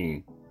 I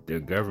mean the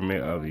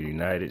government of the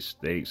United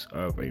States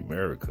of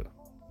America.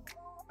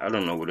 I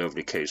don't know whatever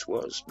the case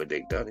was, but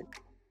they done it.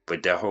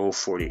 But that whole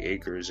 40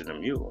 acres and a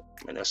mule,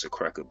 man, that's a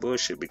crock of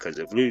bullshit. Because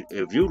if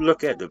you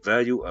look at the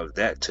value of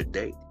that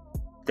today,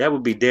 that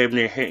would be damn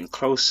near hitting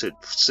close to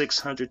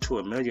 $600 to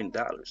 $1 million.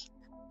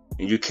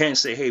 And you can't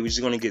say, hey, we're just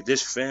going to get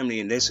this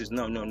family and this is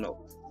no.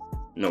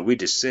 No, we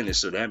descended.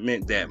 So that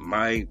meant that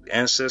my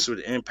ancestors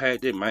were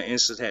impacted. My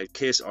ancestors had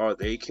kids. All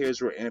their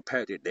kids were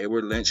impacted. They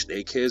were lynched.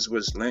 Their kids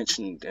was lynched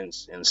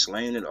and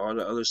slain and all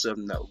the other stuff.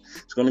 No.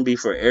 It's going to be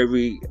for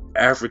every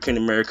African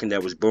American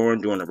that was born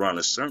during around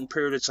a certain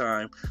period of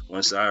time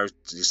once our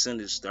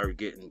descendants started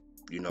getting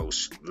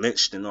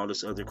lynched and all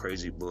this other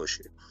crazy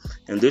bullshit.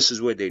 And this is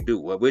what they do.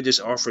 Well, we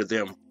just offer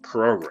them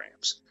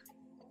programs.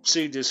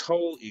 See, this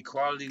whole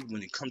equality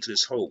when it comes to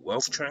this whole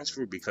wealth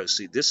transfer, because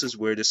see, this is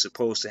where this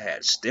supposed to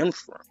have stemmed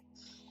from.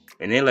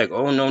 And they're like,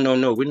 oh, no, no,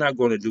 no, we're not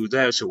going to do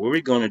that. So what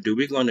we're going to do,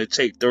 we're going to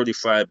take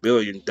 $35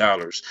 billion.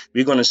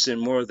 We're going to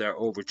send more of that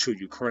over to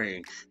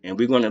Ukraine. And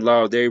we're going to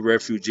allow their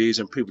refugees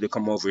and people to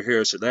come over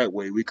here so that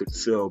way we could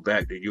fill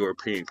back the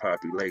European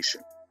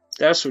population.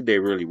 That's what they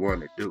really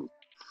want to do.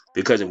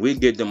 Because if we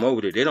get them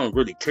over there, they don't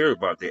really care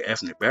about their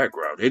ethnic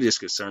background. They're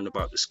just concerned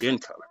about the skin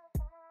color.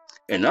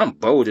 And I'm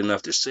bold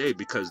enough to say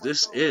because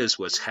this is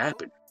what's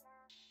happening.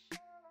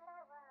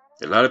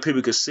 A lot of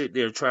people could sit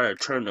there and try to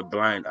turn a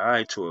blind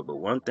eye to it. But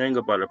one thing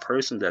about a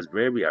person that's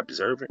very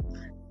observant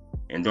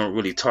and don't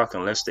really talk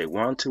unless they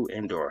want to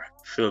and or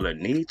feel a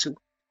need to.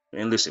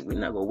 And listen, we're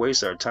not going to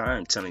waste our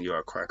time telling you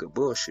a crack of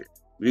bullshit.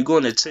 We're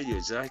going to tell you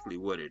exactly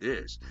what it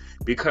is.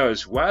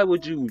 Because why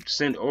would you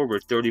send over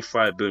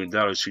 $35 billion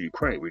to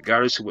Ukraine,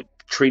 regardless of what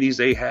treaties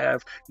they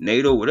have,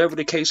 NATO, whatever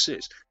the case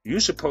is? You're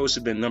supposed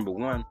to be, number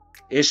one,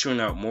 issuing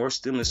out more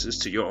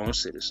stimuluses to your own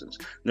citizens.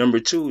 Number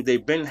two, they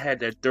had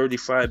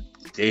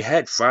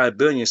 $5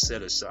 billion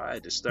set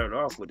aside to start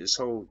off with this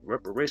whole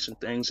reparation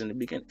things in the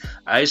beginning.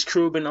 Ice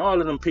Cube and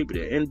all of them people,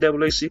 the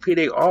NAACP,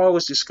 they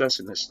always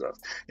discussing this stuff.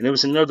 And there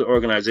was another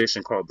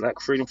organization called Black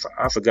Freedom,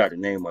 I forgot the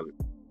name of it.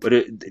 But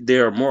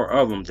there are more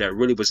of them that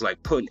really was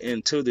like putting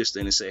into this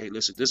thing and say, hey,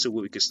 listen, this is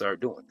what we can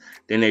start doing.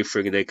 Then they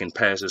figure they can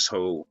pass this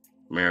whole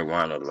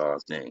marijuana law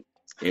thing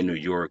in New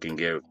York and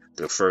give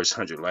the first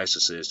 100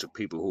 licenses to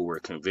people who were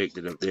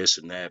convicted of this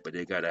and that, but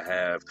they got to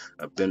have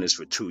a business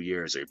for 2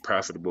 years, a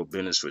profitable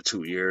business for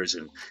 2 years,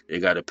 and they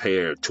got to pay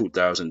a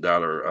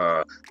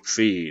 $2,000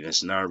 fee, and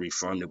it's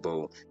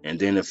non-refundable. And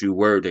then if you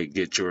were to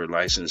get your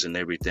license and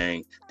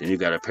everything, then you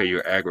got to pay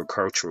your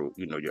agriculture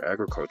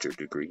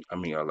degree, a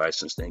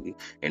license thingy,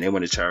 and they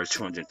want to charge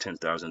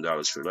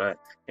 $210,000 for that,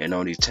 and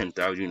only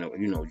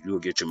 $10,000, you'll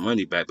get your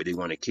money back, but they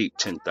want to keep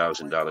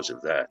 $10,000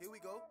 of that.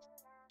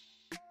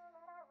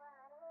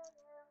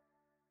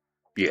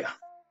 Yeah,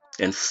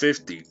 and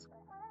 50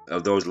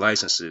 of those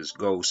licenses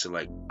goes to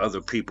like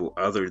other people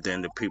other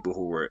than the people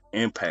who were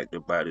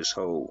impacted by this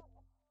whole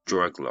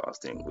drug law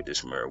thing with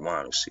this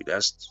marijuana. See,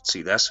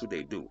 that's what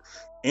they do.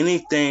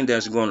 Anything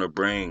that's going to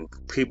bring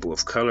people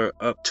of color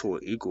up to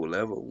an equal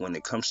level when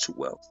it comes to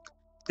wealth,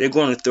 they're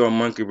going to throw a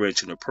monkey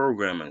wrench in the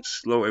program and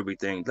slow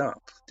everything down.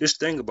 Just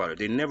think about it.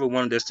 They never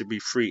wanted us to be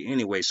free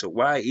anyway, so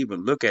why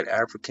even look at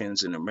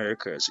Africans in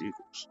America as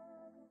equals?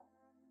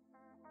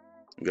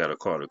 We got a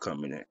caller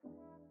coming in.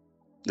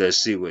 Let's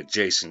see what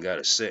Jason got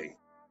to say.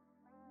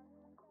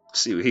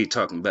 See what he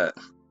talking about.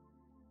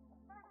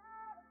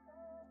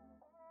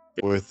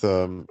 With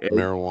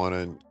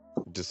marijuana and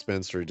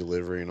dispensary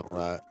delivery and all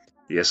that.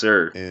 Yes,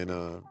 sir. And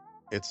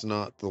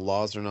the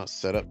laws are not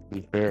set up to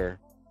be fair,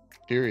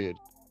 period.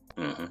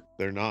 Mm-hmm.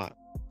 They're not,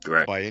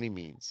 right, by any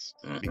means.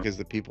 Mm-hmm. Because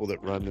the people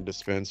that run the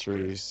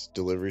dispensaries,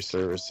 delivery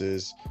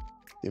services,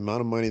 the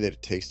amount of money that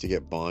it takes to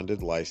get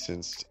bonded,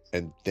 licensed,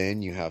 and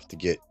then you have to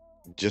get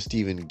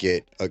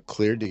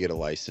cleared to get a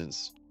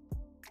license.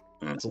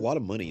 Mm-hmm. It's a lot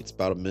of money. It's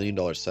about $1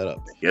 million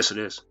setup. Yes, it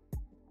is.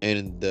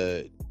 And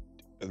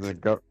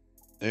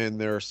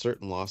and there are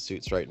certain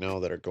lawsuits right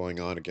now that are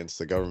going on against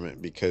the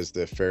government because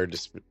the fair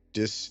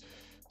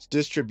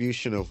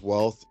distribution of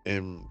wealth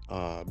and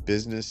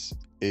business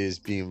is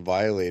being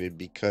violated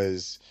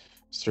because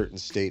certain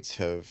states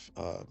have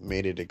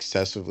made it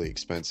excessively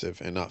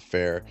expensive and not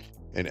fair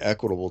and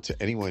equitable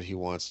to anyone who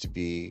wants to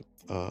be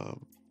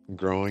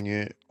growing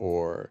it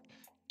or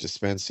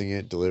dispensing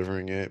it,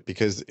 delivering it.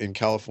 Because in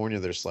California,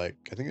 there's I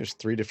think there's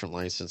 3 different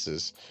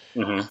licenses.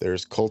 Mm-hmm.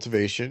 There's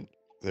cultivation,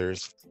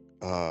 there's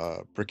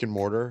brick and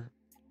mortar,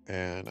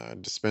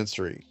 and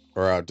dispensary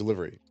or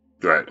delivery.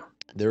 Right.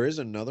 There is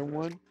another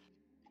one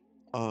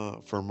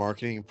for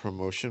marketing and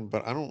promotion,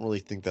 but I don't really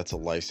think that's a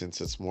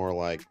license. It's more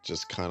like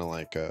just kind of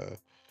like a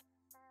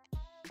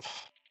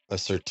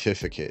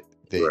certificate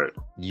that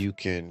you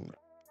can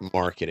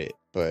market it.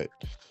 But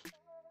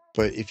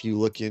if you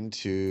look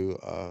into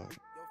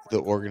the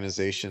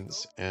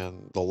organizations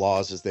and the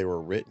laws as they were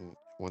written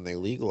when they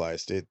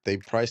legalized it, they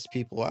priced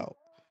people out.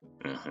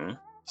 Mm-hmm.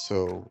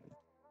 So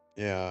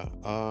yeah,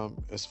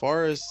 as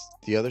far as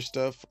the other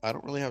stuff, I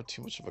don't really have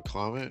too much of a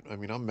comment. I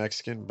mean, I'm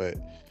Mexican, but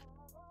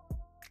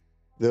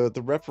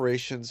the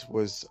reparations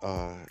was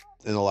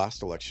in the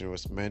last election, it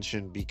was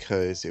mentioned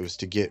because it was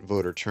to get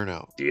voter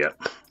turnout. Yeah.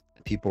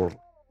 People,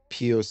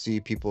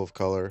 POC, people of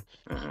color,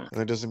 Mm-hmm. and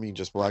that doesn't mean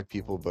just black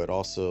people, but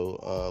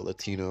also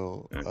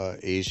Latino,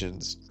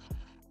 Asians.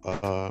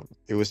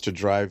 It was to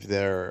drive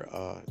their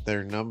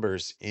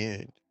numbers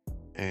in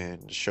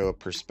and show a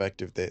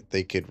perspective that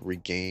they could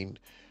regain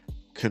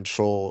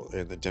control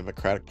in the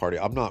Democratic Party.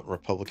 I'm not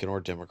Republican or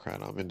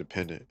Democrat. I'm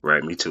independent.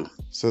 Right, me too.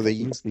 So they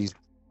use these,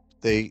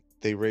 they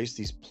raise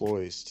these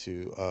ploys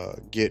to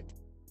get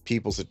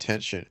people's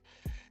attention.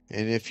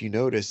 And if you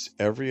notice,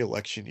 every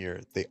election year,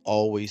 they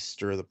always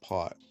stir the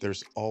pot.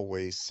 There's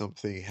always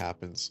something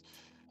happens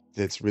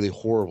that's really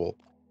horrible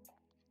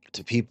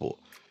to people.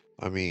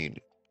 I mean,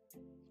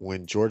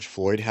 when George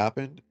Floyd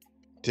happened,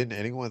 didn't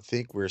anyone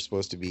think we were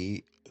supposed to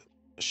be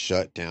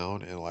shut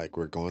down and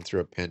we're going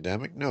through a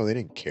pandemic? No, they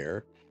didn't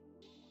care.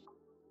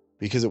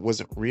 because it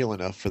wasn't real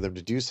enough for them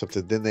to do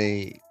something. Then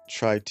they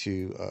tried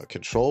to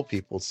control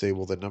people and say,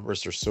 well, the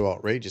numbers are so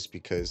outrageous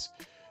because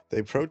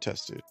they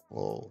protested.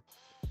 Well,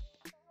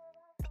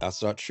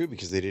 that's not true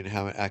because they didn't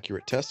have an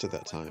accurate test at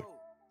that time.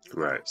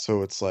 Right.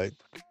 So it's like,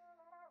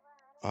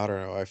 I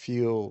don't know. I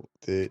feel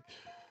that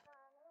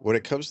when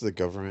it comes to the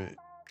government,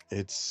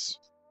 it's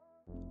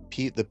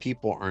the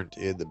people aren't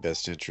in the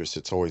best interest.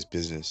 It's always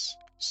business.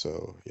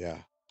 So yeah.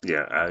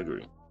 Yeah, I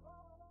agree.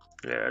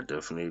 Yeah, I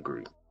definitely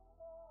agree.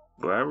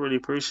 But I really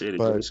appreciate it,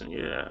 But Jason.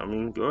 Yeah, I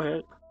mean, go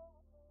ahead.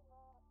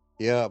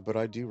 yeah, but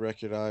I do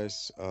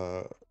recognize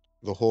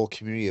the whole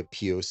community of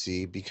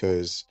POC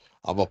because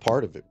I'm a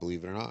part of it,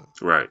 believe it or not.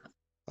 Right.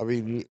 I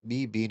mean,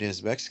 me being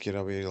as Mexican,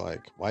 I mean,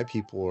 like my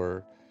people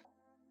are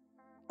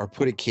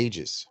put in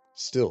cages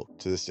still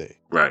to this day,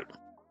 Right.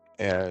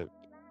 and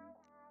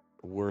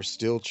we're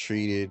still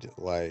treated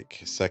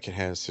like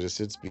secondhand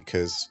citizens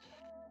because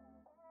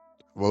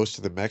most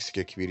of the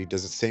Mexican community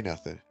doesn't say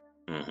nothing,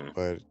 Mm-hmm.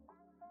 but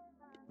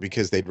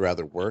because they'd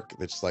rather work,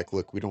 it's like,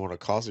 look, we don't want to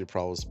cause any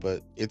problems,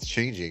 but it's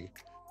changing.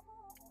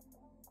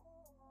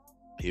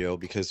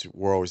 Because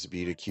we're always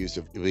being accused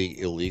of being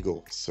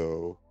illegal.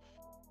 So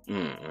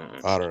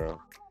Mm-hmm. I don't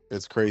know.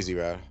 It's crazy,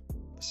 man.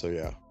 So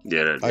yeah.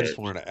 Yeah, I just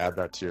wanted to add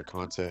that to your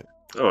content.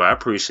 Oh, I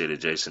appreciate it,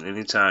 Jason.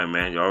 Anytime,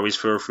 man. You always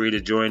feel free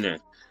to join in.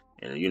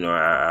 And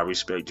I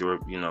respect your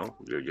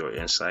your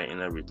insight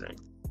and everything.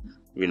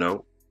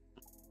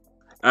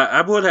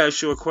 I would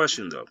ask you a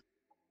question though.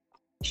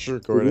 Sure,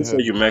 go right You say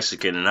ahead. you're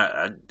Mexican, and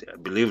I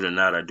believe it or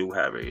not, I do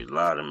have a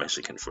lot of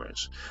Mexican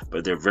friends,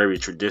 but they're very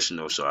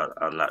traditional. So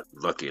I'm not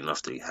lucky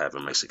enough to have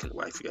a Mexican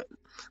wife yet.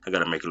 I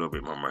got to make a little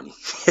bit more money.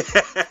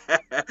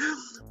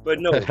 But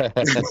no,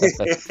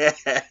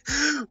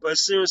 but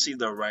seriously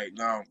though, right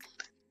now,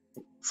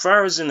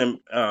 far as in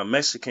the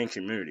Mexican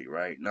community,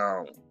 right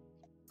now,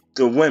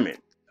 the women,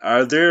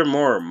 are there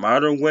more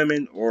modern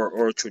women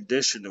or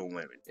traditional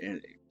women?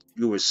 And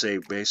you would say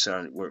based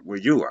on where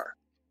you are.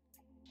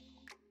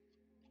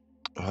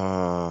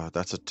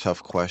 That's a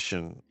tough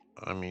question.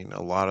 I mean,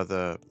 a lot of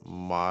the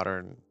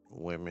modern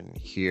women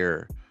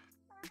here,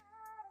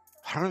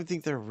 I don't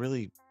think they're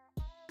really,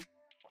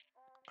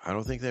 I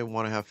don't think they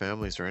want to have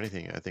families or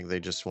anything. I think they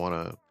just want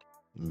to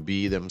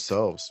be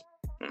themselves.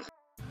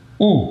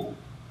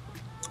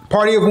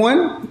 Party of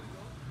one?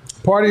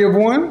 Party of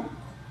one?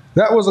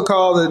 That was a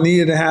call that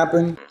needed to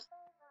happen.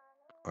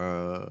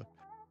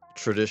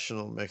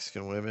 Traditional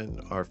Mexican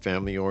women are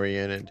family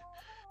oriented,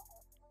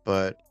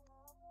 but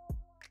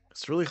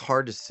it's really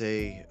hard to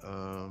say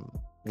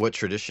what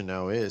tradition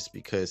now is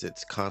because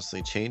it's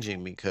constantly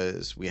changing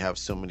because we have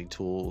so many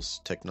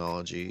tools,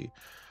 technology.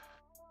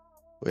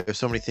 We have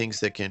so many things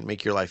that can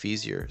make your life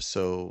easier.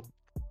 So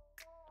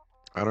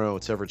I don't know.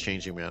 It's ever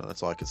changing, man.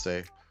 That's all I can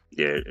say.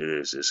 Yeah, it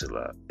is. It's a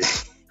lot.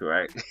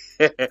 Right.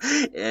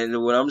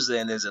 And what I'm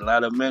saying is a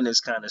lot of men is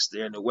kind of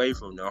steering away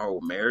from the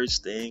whole marriage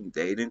thing,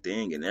 dating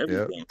thing, and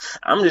everything. Yep.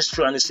 I'm just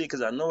trying to see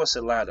because I know it's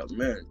a lot of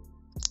men,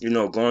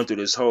 going through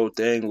this whole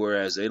thing,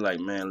 whereas they like,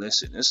 man,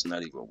 listen, it's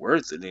not even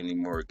worth it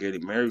anymore.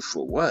 Getting married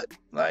for what?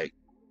 Like,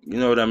 you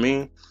know what I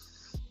mean?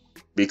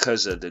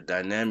 Because of the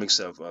dynamics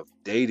of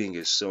dating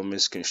is so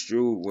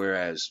misconstrued,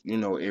 whereas,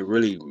 it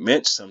really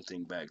meant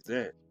something back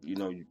then.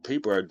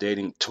 People are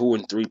dating 2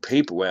 and 3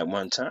 people at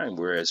one time,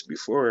 whereas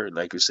before,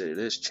 like you said, it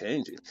is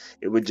changing.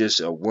 It was just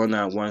a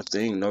one-on-one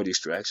thing, no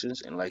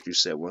distractions. And like you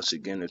said, once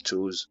again, the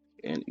tools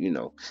and,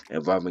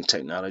 involving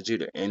technology,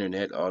 the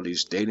internet, all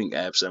these dating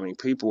apps. I mean,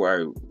 people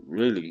are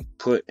really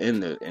put in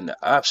the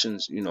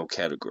options,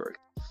 category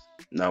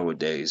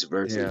nowadays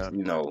versus, Yeah.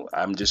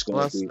 I'm just Well,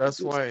 going to be with that's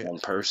this why one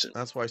person.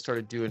 that's why I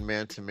started doing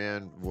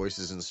man-to-man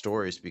voices and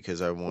stories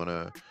because I want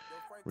to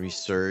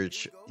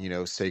research,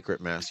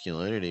 sacred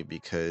masculinity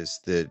because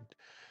the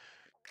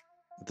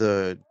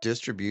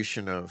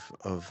distribution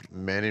of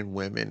men and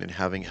women and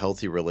having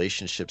healthy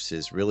relationships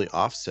is really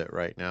offset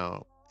right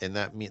now, and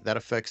that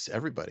affects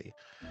everybody,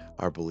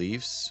 our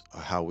beliefs,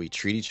 how we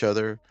treat each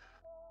other,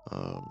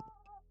 um,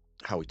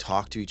 how we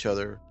talk to each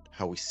other,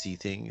 how we see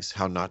things,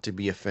 how not to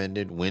be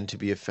offended, when to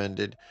be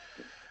offended.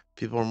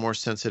 People are more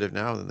sensitive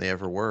now than they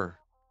ever were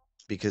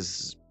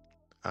because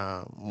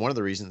one of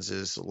the reasons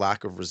is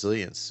lack of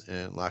resilience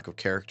and lack of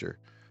character.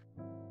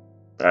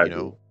 I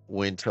agree.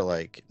 When to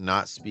like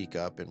not speak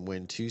up and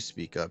when to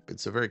speak up.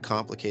 It's a very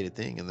complicated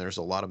thing, and there's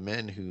a lot of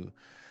men who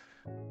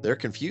they're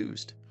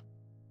confused,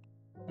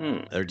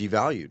 they're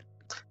devalued,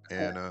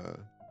 and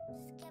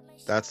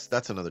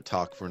that's another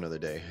talk for another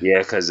day. Yeah,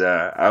 because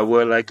I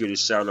would like you to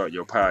shout out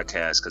your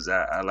podcast because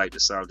I like the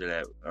sound of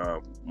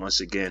that. Once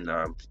again,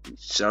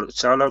 shout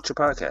out your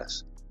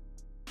podcast.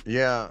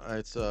 Yeah,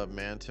 it's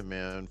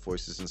man-to-man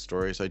voices and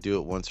stories. I do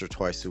it once or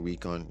twice a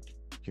week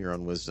here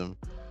on Wisdom,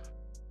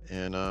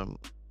 and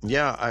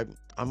yeah,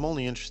 I'm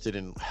only interested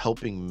in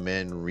helping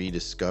men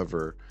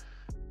rediscover,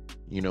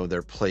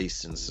 their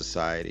place in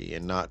society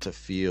and not to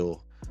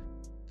feel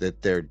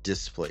that they're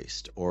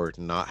displaced or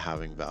not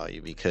having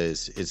value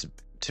because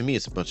to me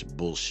it's a bunch of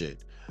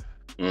bullshit.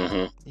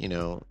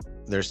 Mm-hmm.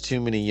 There's too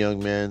many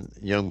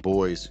young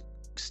boys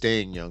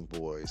staying young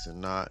boys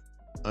and not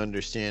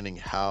understanding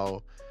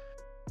how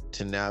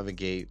to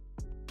navigate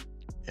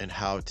and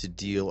how to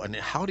deal and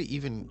how to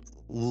even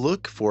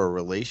look for a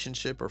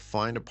relationship or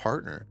find a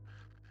partner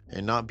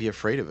and not be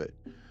afraid of it.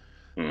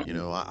 You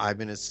know, I've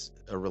been in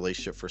a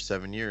relationship for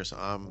 7 years.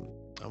 I'm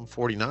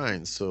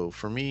 49, so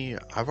for me,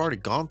 I've already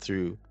gone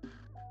through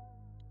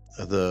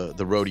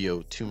the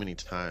rodeo too many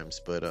times.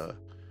 But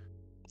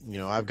you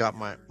know, I've got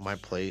my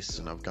place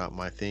and I've got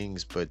my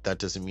things, but that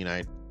doesn't mean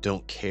I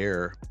don't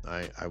care.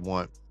 I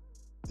want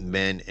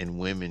men and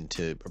women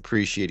to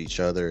appreciate each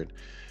other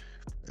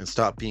and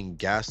stop being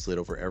gaslit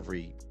over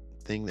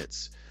everything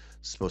that's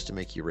supposed to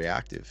make you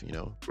reactive, you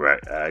know?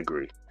 Right, I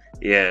agree.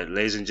 Yeah,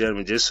 ladies and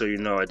gentlemen, just so you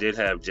know, I did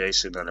have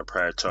Jason on a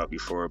prior talk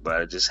before,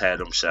 but I just had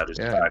him shout his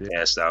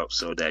podcast out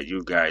so that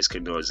you guys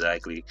can know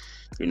exactly,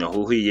 you know,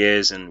 who he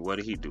is and what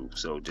he do.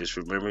 So just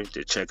remember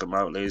to check him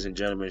out, ladies and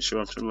gentlemen, and show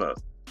him some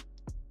love.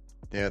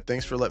 Yeah,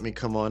 thanks for letting me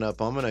come on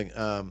up. I'm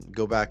gonna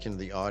go back into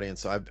the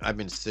audience. I've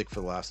been sick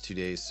for the last 2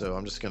 days, so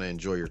I'm just gonna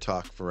enjoy your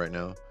talk for right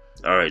now.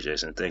 All right,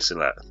 Jason, thanks a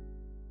lot.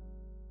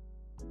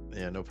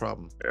 Yeah, no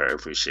problem. I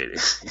appreciate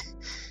it.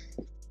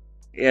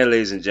 Yeah,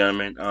 ladies and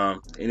gentlemen,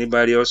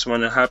 anybody else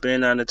want to hop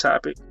in on the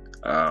topic?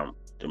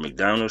 The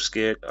McDonald's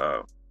skit,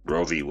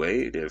 Roe v.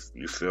 Wade, if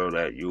you feel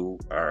that you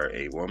are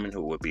a woman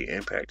who would be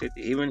impacted,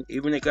 even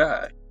a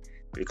guy.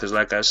 Because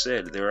like I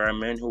said, there are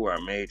men who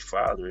are made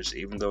fathers,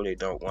 even though they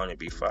don't want to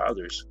be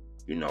fathers.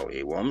 You know,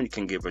 a woman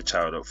can give a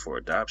child up for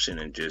adoption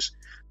and just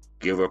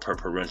give up her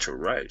parental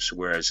rights,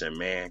 whereas a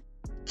man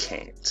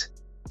can't.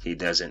 He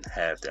doesn't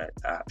have that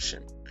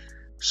option.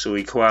 So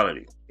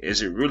equality,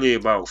 is it really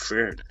about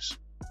fairness?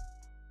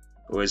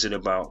 Or is it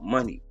about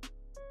money?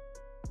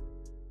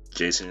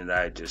 Jason and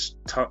I just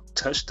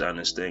touched on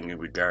this thing in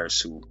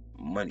regards to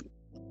money.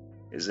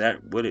 Is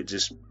that what it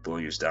just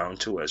boils down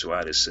to, as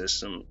why the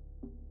system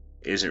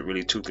isn't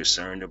really too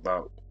concerned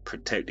about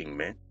protecting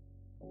men?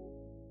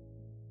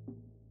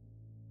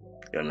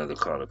 Got another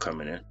caller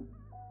coming in.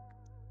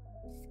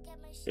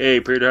 Hey,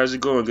 Peter, how's it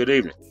going? Good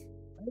evening.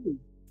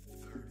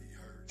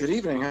 Good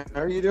evening. How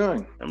are you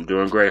doing? I'm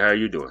doing great. How are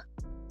you doing?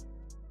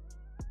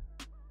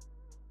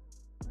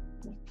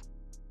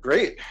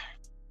 Great.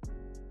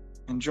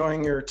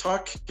 Enjoying your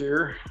talk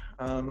here.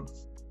 When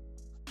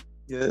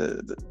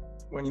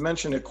you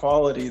mentioned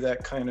equality,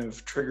 that kind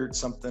of triggered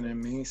something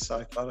in me, so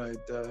I thought I'd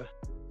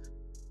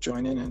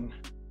join in and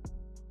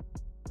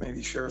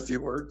maybe share a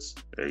few words.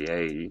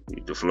 Hey,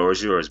 the floor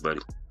is yours,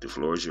 buddy. The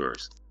floor is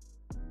yours.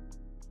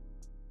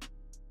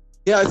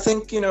 Yeah, I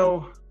think,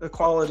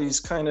 equality is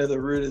kind of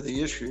the root of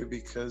the issue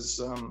because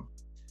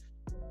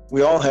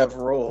we all have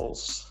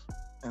roles,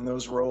 and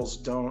those roles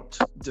don't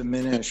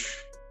diminish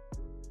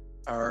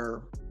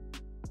our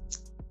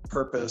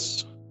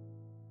purpose,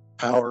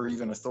 power,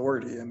 even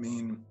authority. I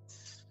mean,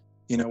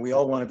 we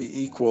all want to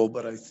be equal,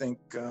 but I think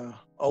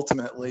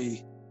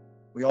ultimately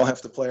we all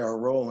have to play our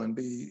role and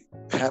be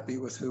happy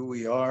with who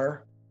we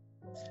are.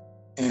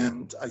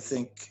 And I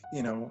think,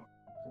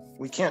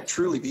 we can't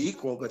truly be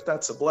equal, but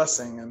that's a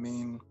blessing. I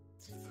mean,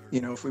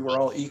 if we were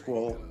all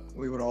equal,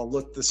 we would all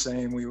look the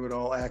same, we would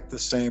all act the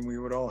same, we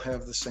would all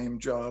have the same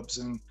jobs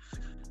and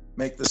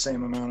make the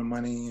same amount of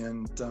money,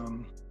 and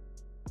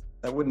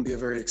that wouldn't be a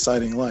very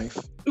exciting life.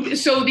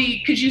 So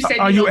because you said...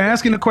 Are you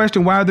asking the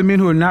question, why are the men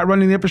who are not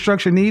running the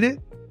infrastructure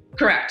needed?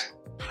 Correct.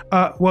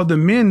 Well, the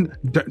men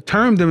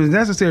termed them as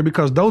necessary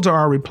because those are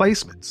our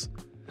replacements.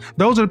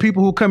 Those are the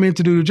people who come in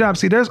to do the job.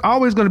 See, there's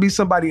always going to be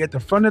somebody at the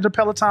front of the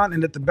peloton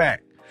and at the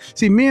back.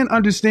 See, men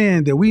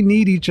understand that we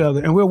need each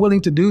other and we're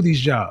willing to do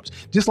these jobs.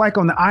 Just like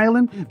on the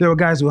island, there were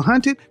guys who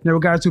hunted, there were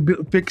guys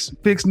who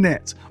fixed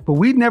nets. But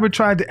we never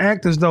tried to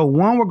act as though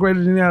one were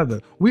greater than the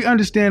other. We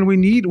understand we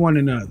need one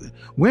another.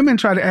 Women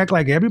try to act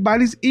like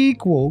everybody's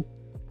equal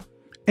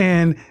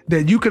and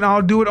that you can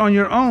all do it on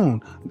your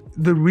own.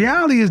 The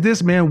reality is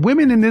this, man,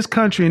 women in this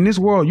country, in this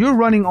world, you're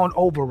running on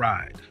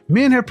override.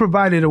 Men have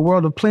provided a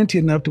world of plenty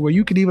enough to where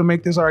you could even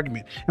make this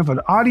argument. And for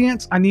the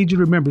audience, I need you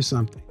to remember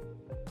something.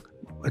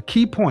 A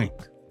key point.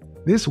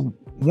 This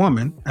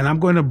woman, and I'm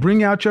going to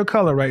bring out your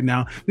color right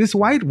now, this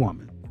white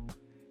woman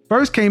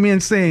first came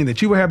in saying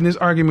that you were having this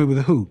argument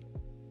with who?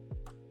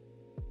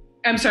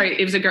 I'm sorry,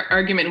 it was an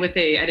argument with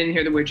I didn't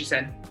hear the word you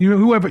said.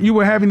 You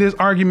were having this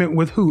argument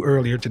with who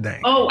earlier today?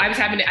 Oh,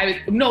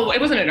 no, it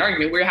wasn't an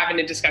argument. We were having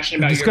a discussion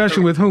about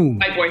discussion with whom?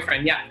 My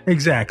boyfriend, yeah.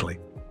 Exactly.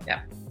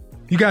 Yeah.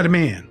 You got a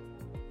man.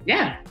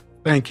 Yeah.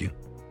 Thank you.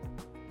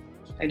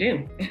 I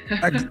do.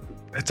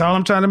 That's all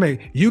I'm trying to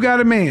make. You got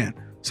a man.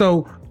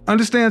 So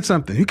understand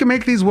something. You can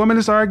make these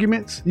womanist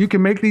arguments. You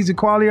can make these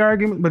equality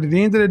arguments, but at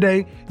the end of the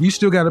day, you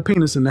still got a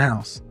penis in the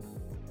house.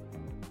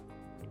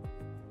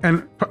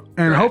 And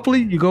right.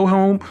 Hopefully you go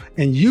home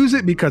and use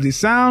it, because it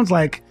sounds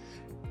like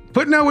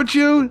putting up with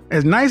you,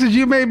 as nice as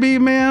you may be,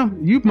 ma'am,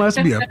 you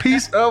must be a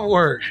piece of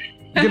work.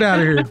 Get out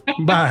of here.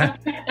 Bye.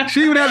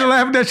 She would have to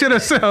laugh at that shit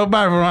herself.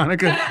 Bye,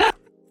 Veronica.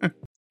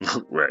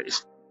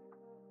 Right.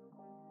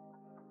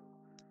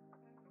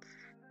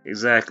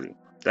 Exactly.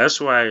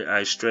 That's why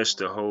I stress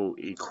the whole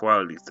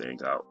equality thing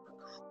out.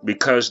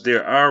 Because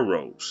there are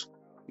roles.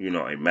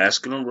 A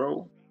masculine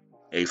role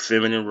a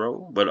feminine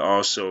role, but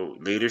also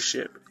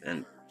leadership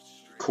and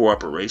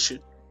cooperation,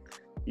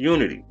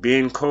 unity,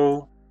 being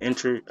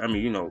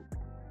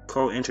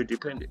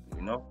co-interdependent,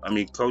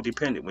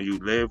 codependent when you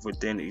live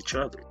within each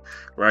other,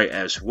 right,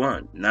 as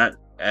one, not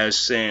as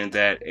saying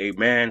that a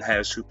man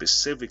has to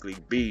specifically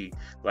be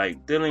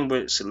like dealing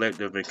with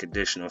selective and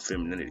conditional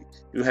femininity.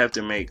 You have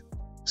to make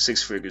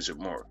 6 figures or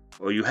more,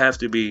 or you have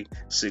to be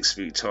 6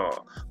 feet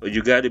tall, or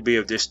you got to be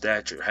of this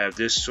stature, have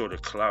this sort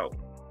of clout.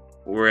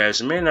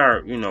 Whereas men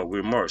are,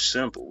 we're more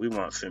simple. We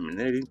want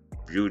femininity,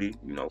 beauty,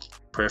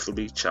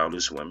 preferably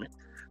childless women,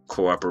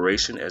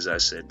 cooperation, as I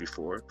said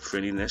before,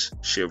 friendliness,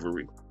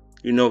 chivalry,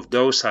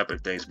 those type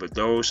of things. But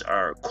those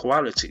are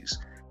qualities.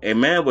 A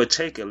man would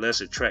take a less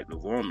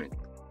attractive woman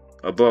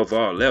above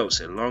all else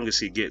as long as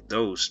he get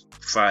those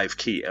 5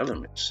 key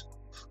elements.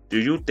 Do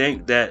you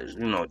think that,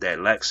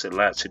 that lacks a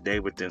lot today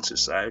within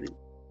society?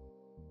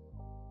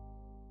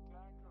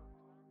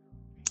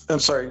 I'm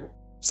sorry,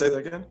 say that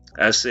again?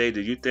 I say,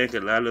 do you think a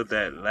lot of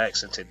that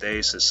lacks in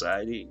today's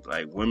society,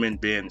 like women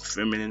being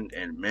feminine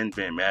and men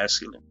being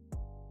masculine?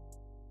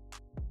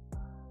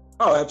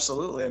 Oh,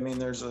 absolutely. I mean,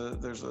 there's a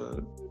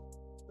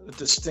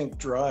distinct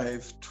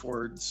drive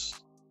towards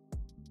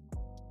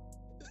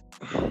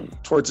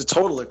a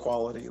total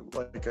equality.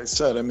 Like I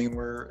said, I mean,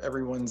 where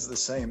everyone's the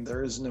same.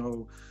 There is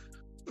no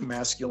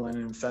masculine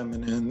and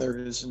feminine. There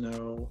is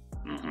no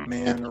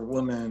man or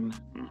woman.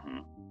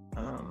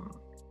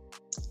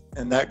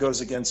 And that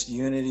goes against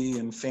unity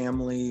and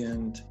family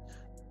and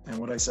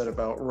what I said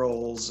about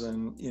roles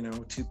and,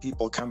 2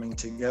 people coming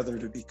together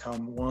to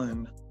become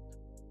one.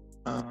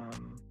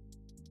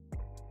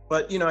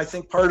 But, I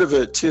think part of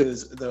it too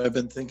is that I've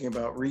been thinking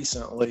about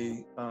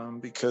recently,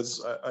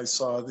 because I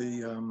saw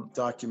the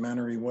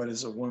documentary, What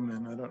is a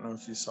Woman? I don't know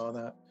if you saw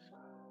that.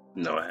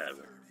 No, I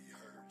haven't.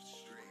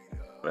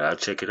 But I'll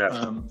check it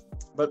out.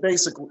 But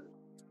basically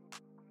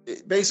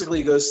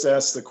he goes to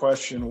ask the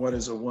question, what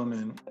is a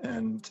woman?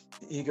 And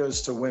he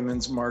goes to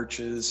women's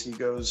marches, he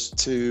goes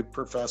to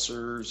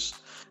professors,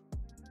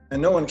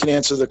 and no one can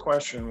answer the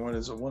question, what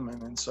is a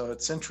woman? And so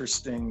it's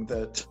interesting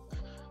that,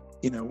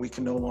 we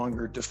can no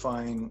longer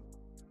define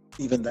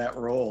even that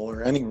role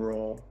or any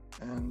role.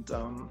 And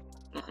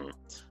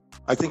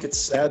I think it's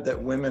sad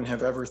that women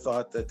have ever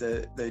thought that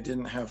they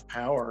didn't have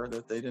power,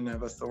 that they didn't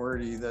have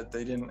authority, that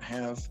they didn't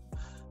have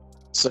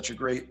such a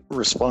great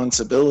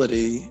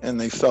responsibility,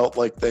 and they felt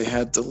like they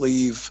had to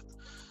leave,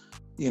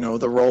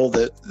 the role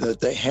that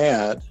they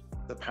had,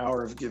 the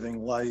power of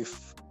giving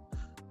life,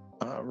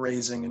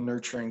 raising and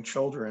nurturing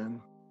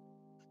children,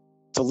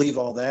 to leave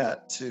all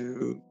that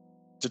to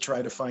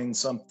try to find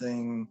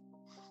something,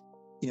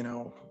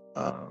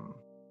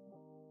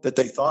 that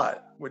they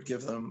thought would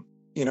give them,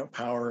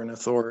 power and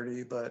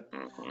authority. But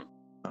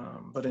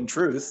in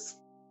truth,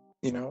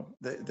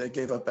 they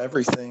gave up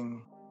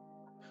everything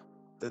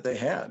that they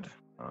had.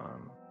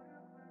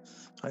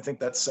 I think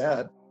that's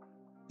sad,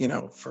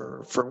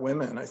 for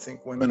women. I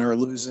think women are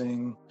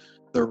losing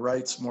their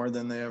rights more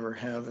than they ever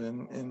have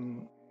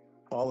in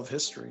all of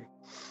history.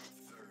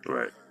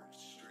 Right,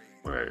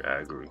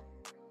 I agree.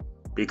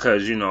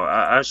 Because,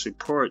 I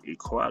support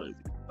equality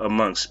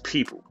amongst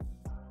people.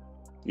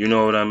 You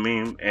know what I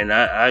mean? And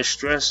I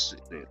stress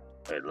it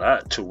a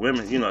lot to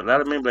women. A lot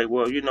of men be like,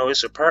 well,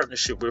 it's a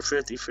partnership. We're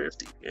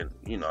 50-50. And,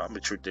 I'm a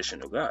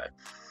traditional guy.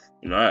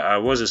 I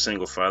was a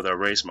single father. I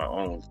raised my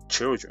own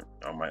children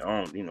on my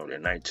own. They're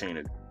 19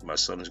 and my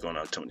son is going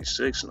on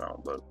 26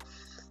 now. But,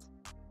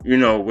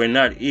 we're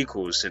not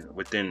equals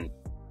within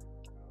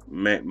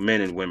men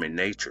and women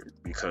nature,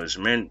 because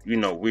men,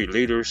 we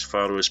leaders,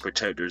 followers,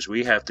 protectors,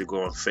 we have to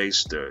go and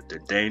face the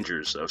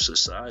dangers of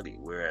society.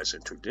 Whereas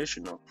in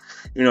traditional,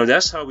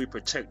 that's how we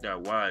protect our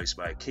wives,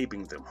 by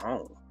keeping them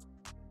home,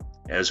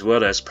 as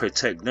well as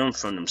protect them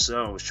from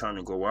themselves trying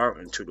to go out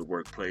into the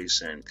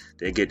workplace and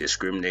they get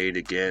discriminated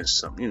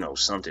against,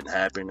 something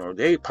happened, or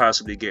they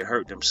possibly get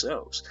hurt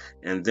themselves.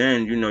 And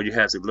then, you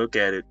have to look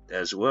at it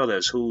as well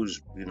as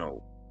who's,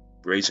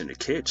 raising the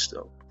kids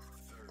though.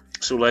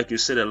 So like you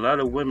said, a lot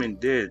of women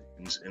did,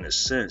 in a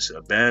sense,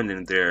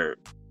 abandon their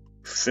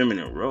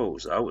feminine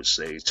roles, I would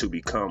say, to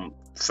become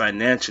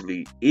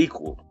financially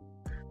equal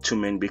to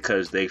men,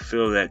 because they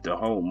feel that the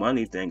whole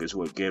money thing is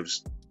what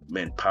gives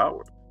men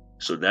power.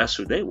 So that's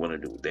what they want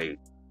to do. They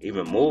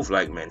even move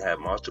like men, have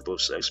multiple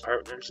sex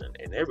partners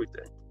and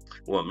everything.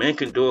 Well, men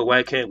can do it,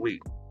 why can't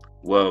we?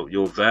 Well,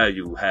 your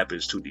value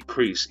happens to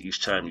decrease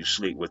each time you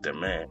sleep with a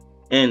man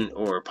and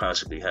or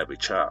possibly have a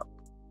child.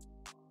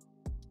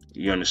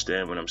 You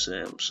understand what I'm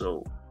saying?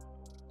 So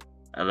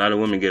a lot of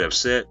women get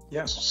upset.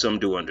 Yeah. Some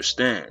do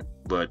understand.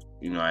 But,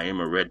 I am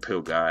a red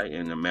pill guy,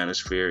 and the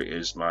manosphere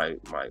is my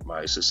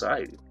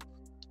society.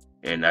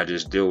 And I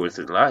just deal with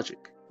the logic,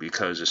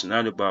 because it's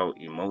not about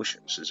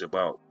emotions. It's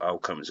about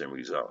outcomes and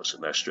results.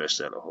 And I stress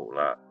that a whole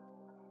lot.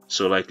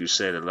 So like you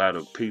said, a lot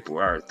of people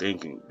are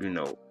thinking,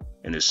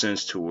 in a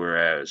sense to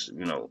whereas,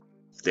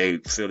 they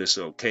feel it's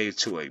okay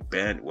to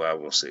abandon, well, I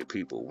won't say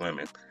people,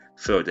 women,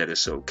 feel that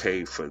it's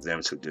okay for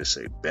them to just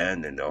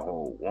abandon the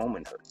whole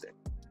womanhood thing.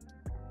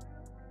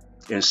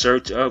 in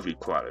search of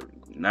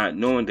equality, not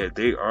knowing that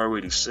they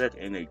already set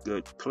in a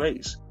good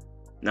place.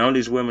 Now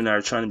these women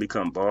are trying to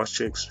become boss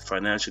chicks,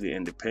 financially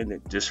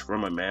independent just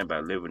from a man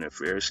by living in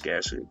fear,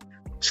 scarcity,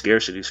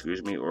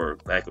 or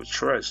lack of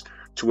trust,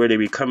 to where they're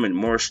becoming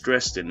more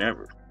stressed than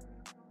ever.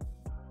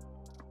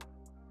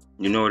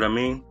 You know what I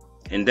mean?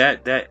 And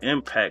that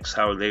impacts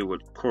how they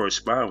would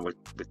correspond with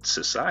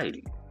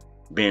society.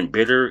 Being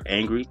bitter,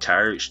 angry,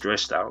 tired,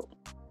 stressed out,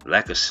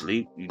 lack of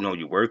sleep. You know,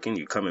 you're working,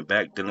 you're coming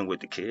back, dealing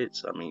with the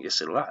kids. I mean,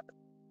 it's a lot.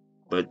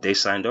 But they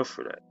signed up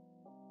for that,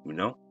 you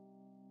know?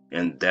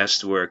 And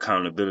that's where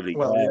accountability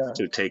has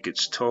to take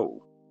its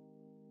toll.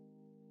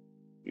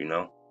 You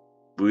know?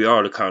 We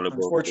are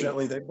accountable.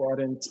 Unfortunately, they bought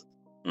into...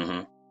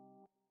 Mm-hmm.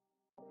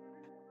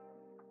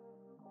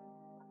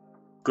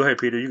 Go ahead,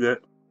 Peter, you got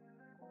it.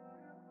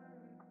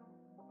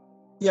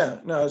 Yeah,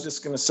 no, I was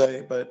just going to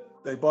say, but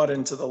they bought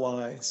into the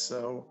lie.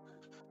 So,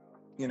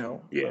 you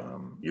know,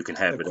 you can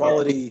have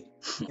equality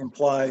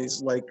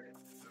implies like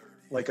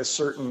a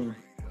certain,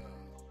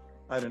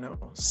 I don't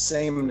know,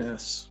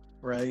 sameness,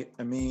 right?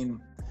 I mean,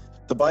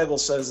 the Bible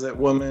says that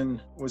woman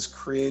was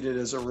created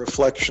as a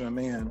reflection of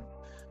man.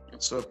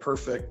 So a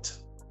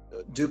perfect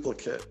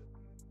duplicate,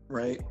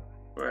 right?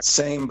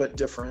 Same but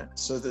different,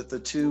 so that the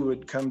two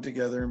would come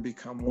together and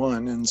become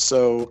one. And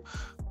so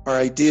our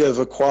idea of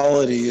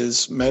equality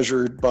is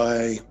measured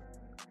by,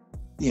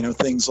 you know,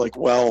 things like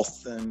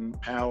wealth and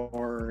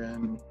power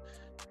and,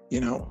 you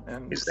know,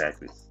 and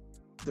exactly.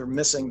 They're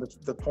missing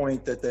the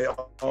point that they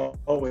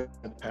always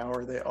had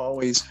power. They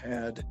always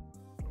had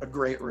a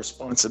great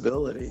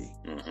responsibility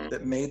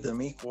that made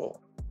them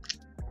equal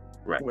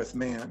with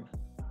man.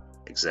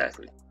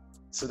 Exactly.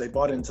 So they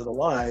bought into the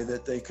lie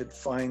that they could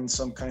find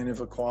some kind of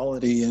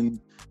equality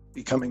in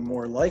becoming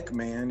more like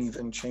man,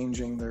 even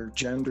changing their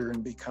gender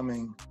and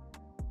becoming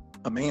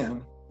a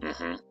man.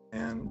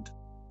 And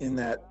in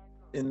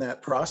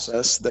that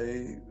process,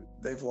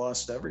 they've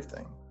lost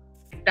everything.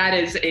 That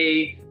is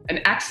an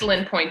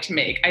excellent point to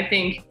make. I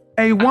think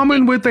a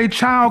woman with a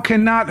child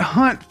cannot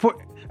hunt for.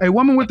 A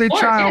woman with a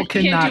child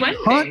cannot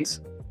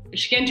hunt.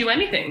 She can't do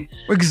anything.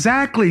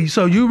 Exactly.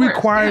 So you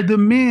require the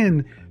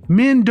men.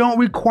 Men don't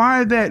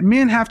require that.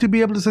 Men have to be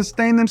able to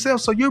sustain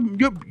themselves. So you're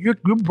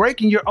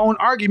breaking your own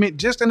argument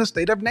just in a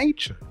state of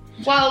nature.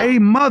 Well, a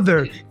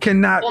mother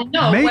cannot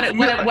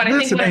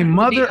a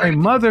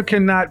mother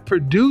cannot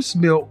produce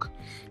milk,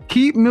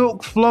 keep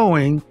milk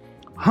flowing,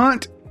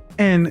 hunt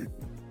and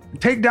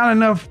take down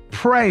enough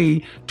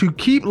prey to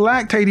keep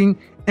lactating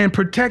and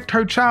protect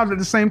her child at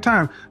the same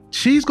time.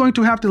 She's going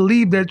to have to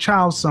leave that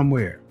child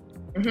somewhere.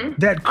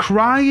 That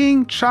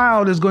crying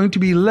child is going to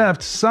be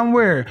left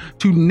somewhere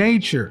to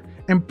nature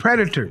and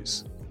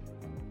predators.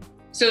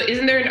 So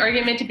isn't there an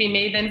argument to be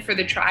made then for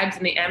the tribes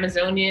in the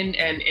Amazonian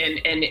and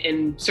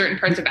in certain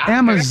parts of Africa?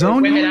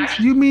 Amazonians?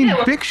 You mean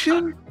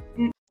fiction?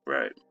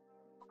 Right.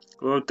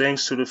 Well,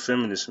 thanks to the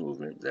feminist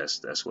movement,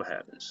 that's what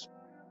happens.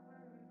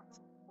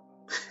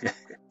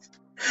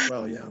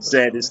 Well, yeah.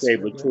 Sad to say,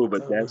 but true.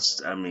 But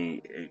that's, I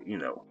mean, you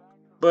know.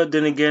 But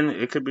then again,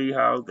 it could be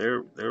how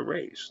they're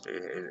raised.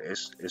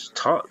 It's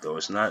taught though.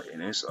 It's not,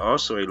 and it's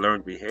also a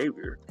learned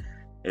behavior.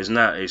 It's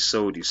not a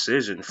sole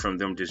decision from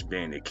them just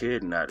being a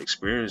kid and not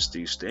experience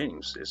these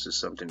things. This is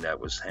something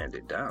that was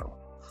handed down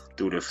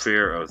through the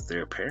fear of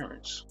their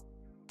parents.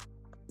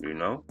 You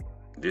know,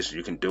 this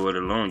you can do it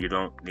alone. You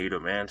don't need a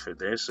man for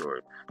this.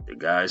 Or the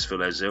guys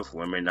feel as if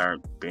women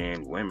aren't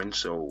being women,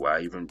 so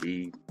why even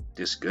be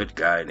this good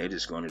guy, and they're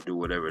just going to do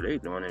whatever they're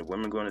doing, and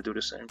women going to do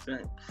the same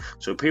thing.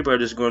 So people are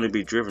just going to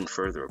be driven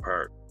further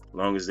apart as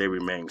long as they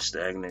remain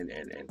stagnant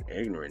and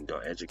ignorant,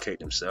 don't educate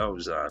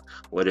themselves on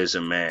what is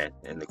a man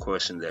and the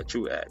question that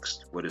you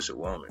asked, what is a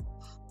woman.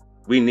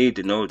 We need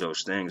to know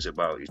those things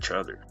about each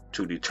other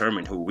to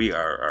determine who we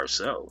are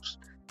ourselves,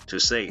 to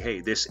say, hey,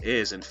 this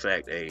is in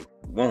fact a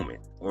woman,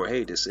 or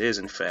hey, this is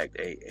in fact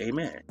a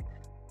man.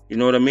 You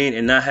know what I mean?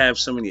 And not have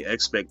so many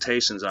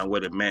expectations on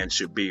what a man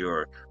should be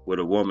or what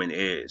a woman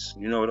is.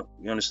 You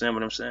understand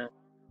what I'm saying?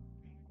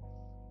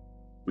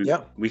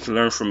 We can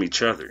learn from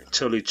each other.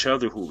 Tell each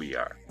other who we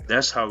are.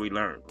 That's how we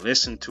learn.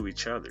 Listen to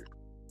each other.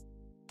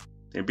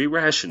 And be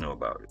rational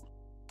about it.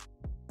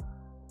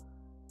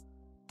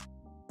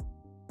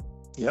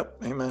 Yep.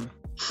 Amen.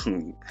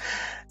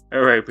 All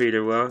right,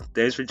 Peter. Well,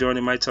 thanks for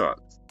joining my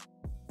talk.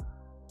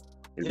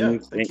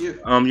 Thank you.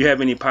 You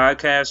have any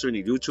podcasts or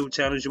any YouTube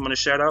channels you want to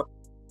shout out?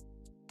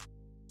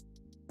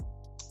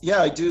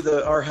 Yeah, I do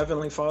the Our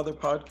Heavenly Father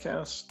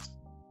podcast.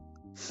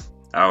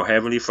 Our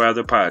Heavenly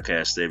Father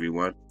podcast,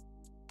 everyone.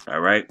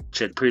 All right,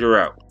 check Peter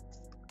out.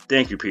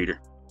 Thank you,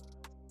 Peter.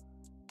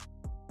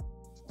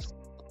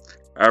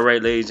 All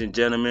right, ladies and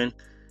gentlemen,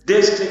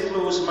 this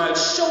concludes my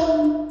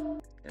show.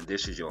 And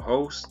this is your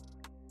host,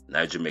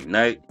 Nigel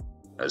McKnight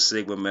of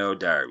Sigma Male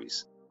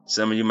Diaries.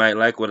 Some of you might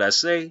like what I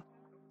say,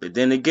 but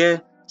then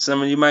again,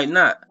 some of you might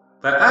not.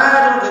 But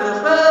I don't give a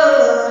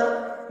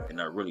fuck. And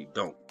I really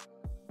don't.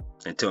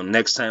 Until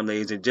next time,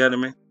 ladies and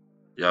gentlemen,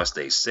 y'all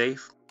stay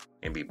safe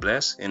and be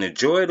blessed and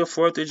enjoy the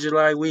 4th of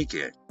July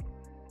weekend.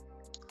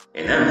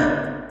 And I'm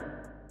out.